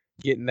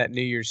getting that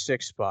New Year's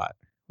Six spot?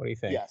 What do you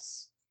think?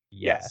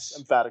 Yes.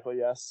 Emphatically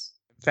yes.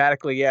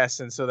 Emphatically yes.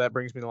 And so that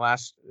brings me to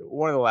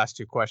one of the last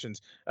two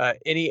questions.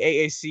 Any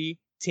AAC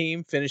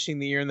team finishing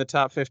the year in the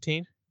top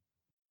 15?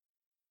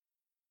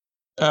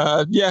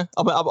 Yeah,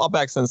 I'll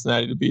back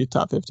Cincinnati to be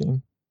top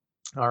 15.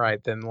 All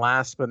right, then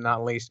last but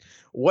not least,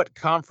 what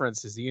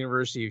conference is the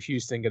University of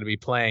Houston going to be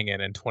playing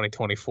in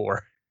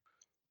 2024?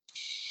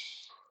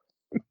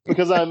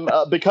 Because I'm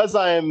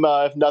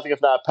if nothing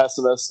if not a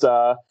pessimist,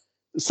 the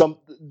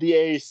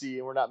AAC,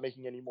 and we're not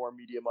making any more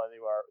media money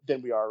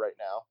than we are right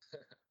now.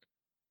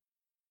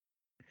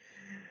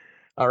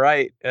 All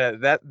right,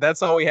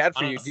 that's all we had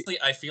for Honestly, you.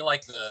 I feel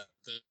like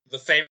the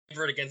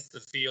favorite against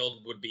the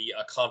field would be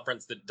a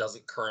conference that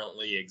doesn't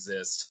currently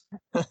exist.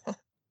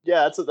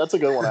 Yeah, that's a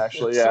good one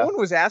actually. Yeah. Someone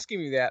was asking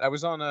me that. I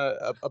was on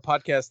a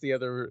podcast the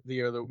other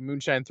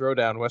Moonshine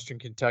Throwdown, Western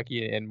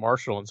Kentucky and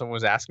Marshall, and someone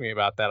was asking me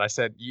about that. I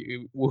said,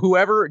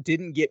 whoever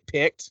didn't get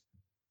picked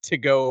to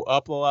go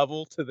up a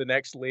level to the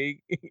next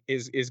league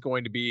is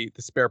going to be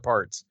the spare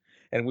parts,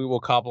 and we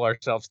will cobble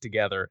ourselves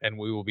together, and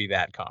we will be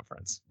that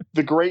conference.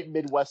 The Great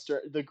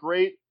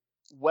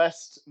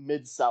West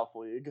Mid-South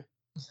League.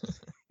 I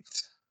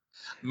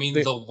mean,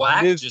 the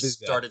WAC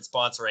just started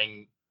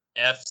sponsoring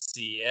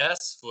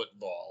FCS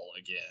football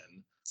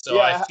again. So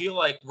yeah. I feel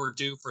like we're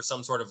due for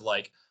some sort of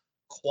like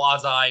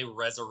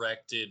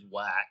quasi-resurrected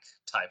WAC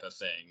type of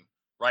thing.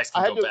 Rice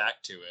can go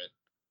back to it.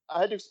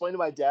 I had to explain to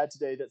my dad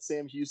today that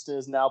Sam Houston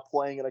is now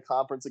playing in a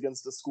conference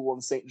against a school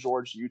in St.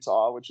 George,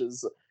 Utah, which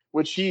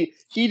he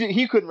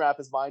couldn't wrap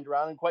his mind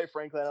around, and quite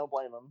frankly, I don't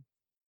blame him.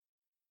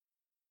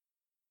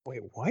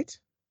 Wait, what?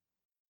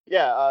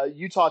 Yeah,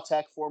 Utah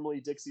Tech, formerly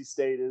Dixie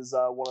State, is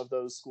one of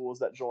those schools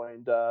that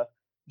joined the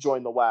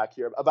WAC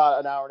here, about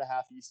an hour and a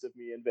half east of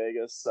me in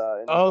Vegas.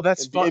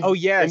 That's fun.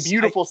 Yes, in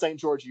beautiful St.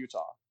 George,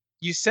 Utah.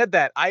 You said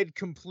that. I'd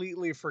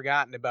completely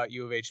forgotten about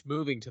U of H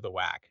moving to the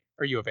WAC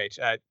or U of H.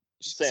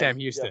 Sam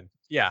Houston.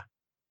 Yeah.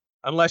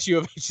 Unless U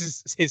of H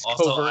is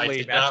also, covertly. I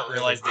did not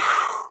realize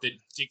that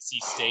Dixie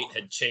State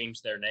had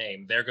changed their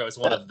name. There goes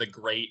one of the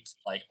great,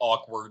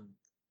 awkward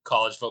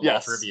college football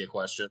trivia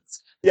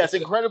questions. Yes,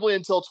 incredibly,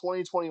 until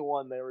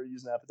 2021 they were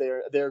using that,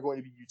 but they're going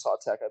to be Utah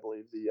Tech, I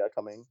believe, the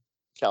coming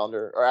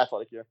calendar or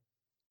athletic year.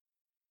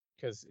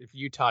 Because if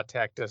Utah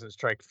Tech doesn't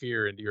strike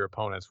fear into your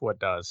opponents, what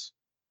does?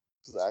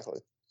 Exactly.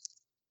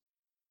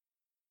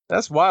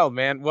 That's wild,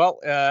 man.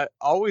 Well,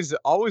 always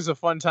a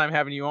fun time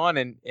having you on,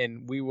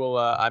 and we will,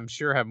 I'm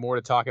sure, have more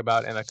to talk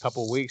about in a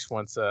couple weeks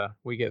once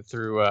we get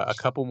through a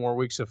couple more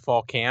weeks of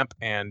fall camp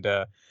and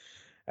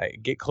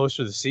get closer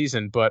to the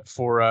season. But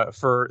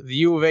for the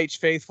U of H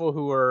faithful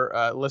who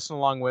are listening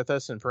along with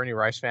us, and for any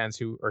Rice fans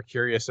who are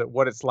curious at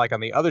what it's like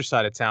on the other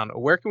side of town,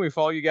 where can we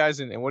follow you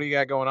guys, and what do you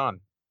got going on?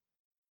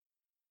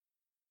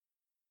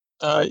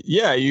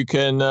 Yeah, you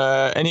can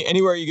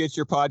anywhere you get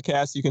your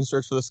podcast, you can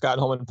search for the Scott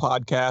Holman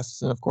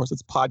Podcast, and of course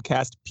it's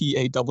podcast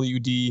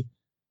PAWDCAST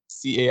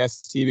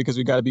because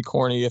we got to be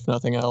corny if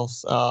nothing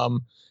else.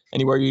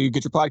 Anywhere you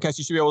get your podcast,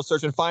 you should be able to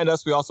search and find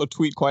us. We also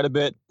tweet quite a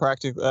bit,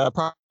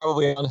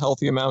 probably an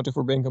unhealthy amount if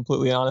we're being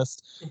completely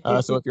honest.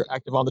 So if you're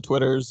active on the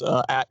Twitters,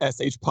 at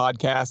SH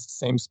Podcast,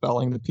 same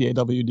spelling, the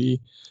PAWD.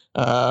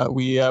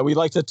 We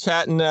like to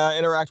chat and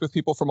interact with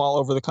people from all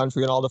over the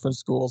country and all different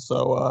schools.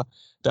 So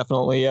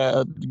definitely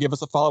give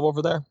us a follow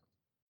over there.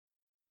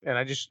 And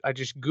I just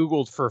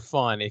Googled for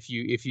fun. If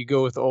you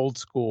go with old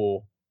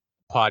school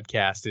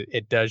podcast,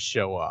 it does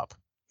show up.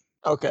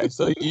 Okay,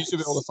 so you should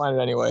be able to find it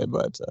anyway,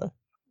 but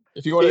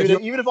If you want to,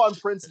 even if on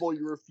principle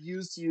you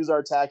refuse to use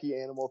our tacky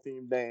animal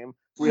themed name,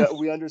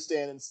 we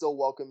understand and still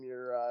welcome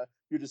your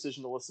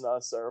decision to listen to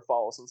us or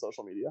follow us on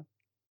social media.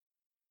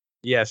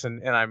 Yes,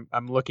 and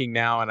I'm looking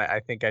now, and I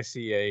think I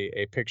see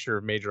a picture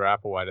of Major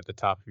Applewhite at the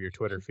top of your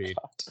Twitter feed.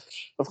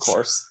 Of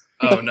course.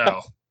 Oh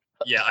no.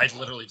 Yeah, I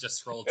literally just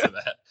scrolled to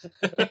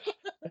that.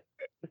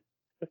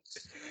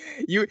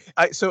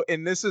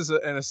 And this is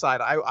an aside.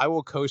 I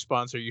will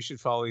co-sponsor. You should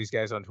follow these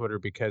guys on Twitter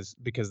because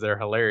they're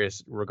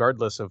hilarious,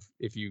 regardless of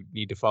if you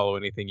need to follow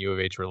anything U of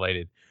H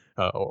related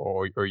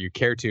or you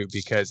care to.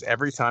 Because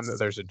every time that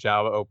there's a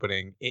job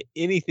opening,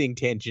 anything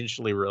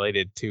tangentially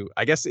related to,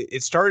 I guess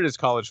it started as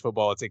college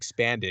football. It's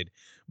expanded,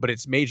 but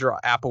it's Major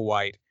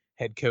Applewhite,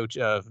 head coach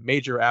of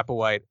Major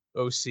Applewhite,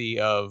 OC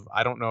of,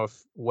 I don't know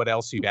if what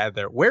else you've added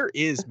there. Where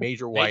is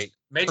Major White?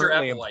 Major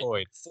currently Applewhite,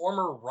 employed?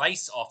 Former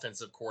Rice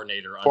offensive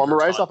coordinator. Former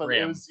under Rice Todd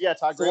offensive. Graham.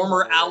 Todd Graham.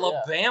 Former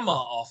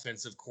Alabama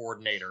offensive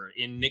coordinator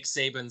in Nick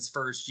Saban's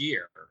first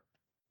year.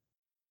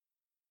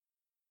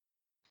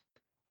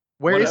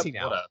 Where is he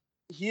now?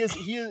 He was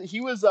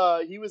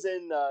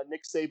in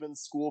Nick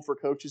Saban's school for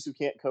coaches who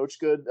can't coach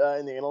good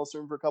in the analyst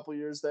room for a couple of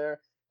years there.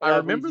 I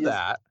remember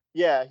that.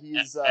 Yeah,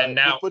 he's and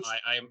now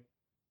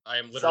I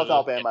am literally South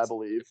Alabama, I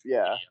believe.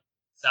 Yeah,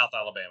 South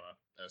Alabama.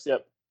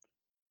 Yep.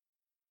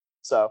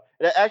 So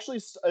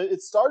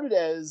it started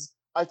as,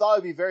 I thought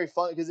it'd be very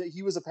fun because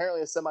he was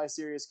apparently a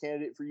semi-serious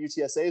candidate for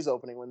UTSA's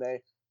opening when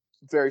they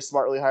very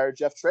smartly hired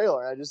Jeff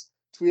Traylor. And I just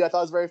tweeted, I thought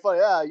it was very funny.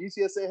 Yeah,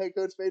 UTSA head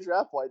coach Major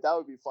Applewhite, that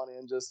would be funny.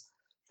 And just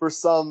for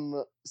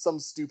some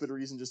stupid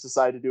reason, just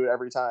decided to do it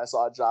every time I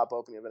saw a job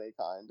opening of any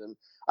kind. And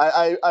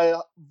I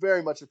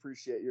very much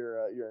appreciate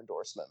your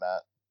endorsement,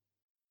 Matt.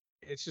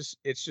 It's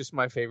just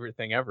my favorite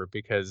thing ever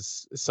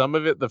because some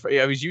of it,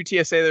 I was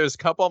UTSA. There was a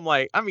couple. I'm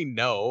like, I mean,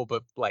 no,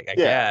 but like, I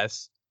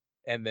guess.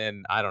 And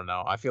then I don't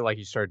know. I feel like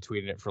you started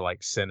tweeting it for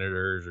like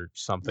senators or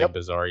something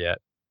bizarre yet.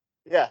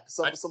 Yeah,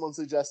 someone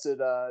suggested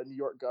New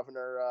York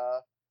Governor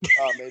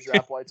Major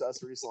Applewhite to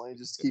us recently,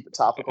 just to keep it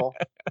topical.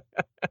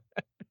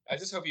 I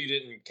just hope you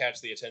didn't catch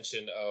the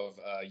attention of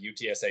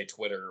UTSA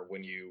Twitter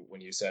when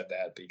you said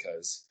that,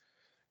 because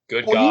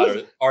good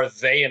God, are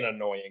they an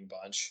annoying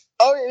bunch?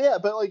 Oh yeah,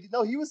 but like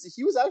no, he was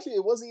actually,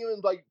 it wasn't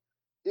even like,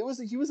 he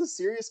was a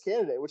serious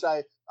candidate, which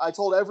I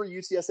told every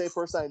UTSA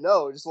person I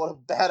know just what a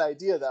bad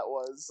idea that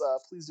was.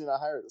 Please do not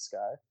hire this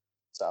guy.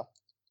 So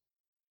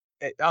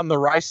on the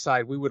Rice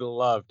side, we would have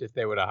loved if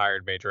they would have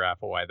hired Major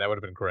Applewhite. That would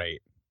have been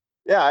great.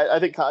 Yeah, I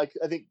think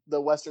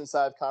the Western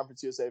side of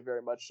Conference USA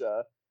very much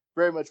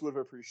would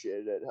have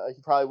appreciated it.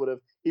 He probably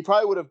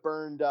would have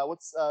burned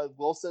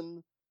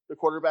Wilson, the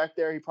quarterback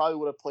there. He probably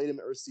would have played him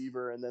at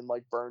receiver and then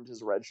like burned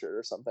his red shirt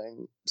or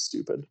something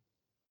stupid.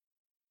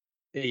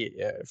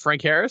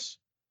 Frank Harris.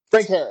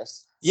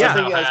 Yeah,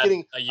 I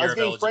was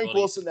getting Frank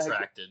Wilson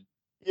subtracted.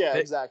 Yeah,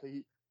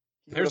 exactly.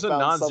 There's a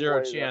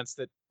non-zero chance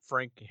that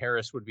Frank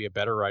Harris would be a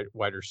better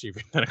wide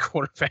receiver than a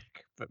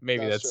quarterback, but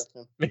maybe that's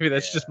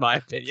just my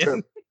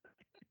opinion.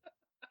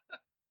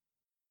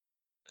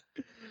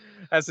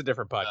 That's a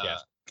different podcast.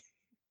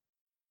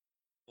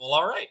 Well,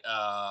 all right. It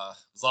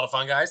was a lot of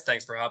fun, guys.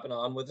 Thanks for hopping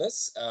on with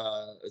us.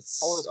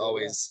 It's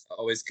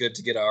always good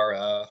to get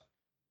our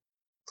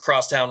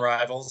crosstown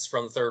rivals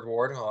from the Third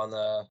Ward on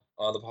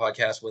the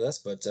podcast with us.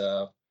 But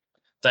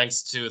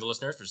thanks to the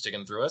listeners for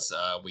sticking through us.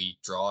 We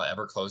draw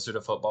ever closer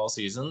to football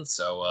season,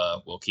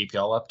 so we'll keep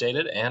y'all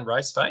updated and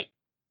Rice fight.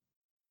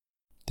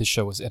 This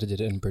show was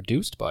edited and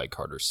produced by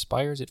Carter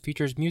Spires. It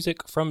features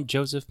music from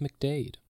Joseph McDade.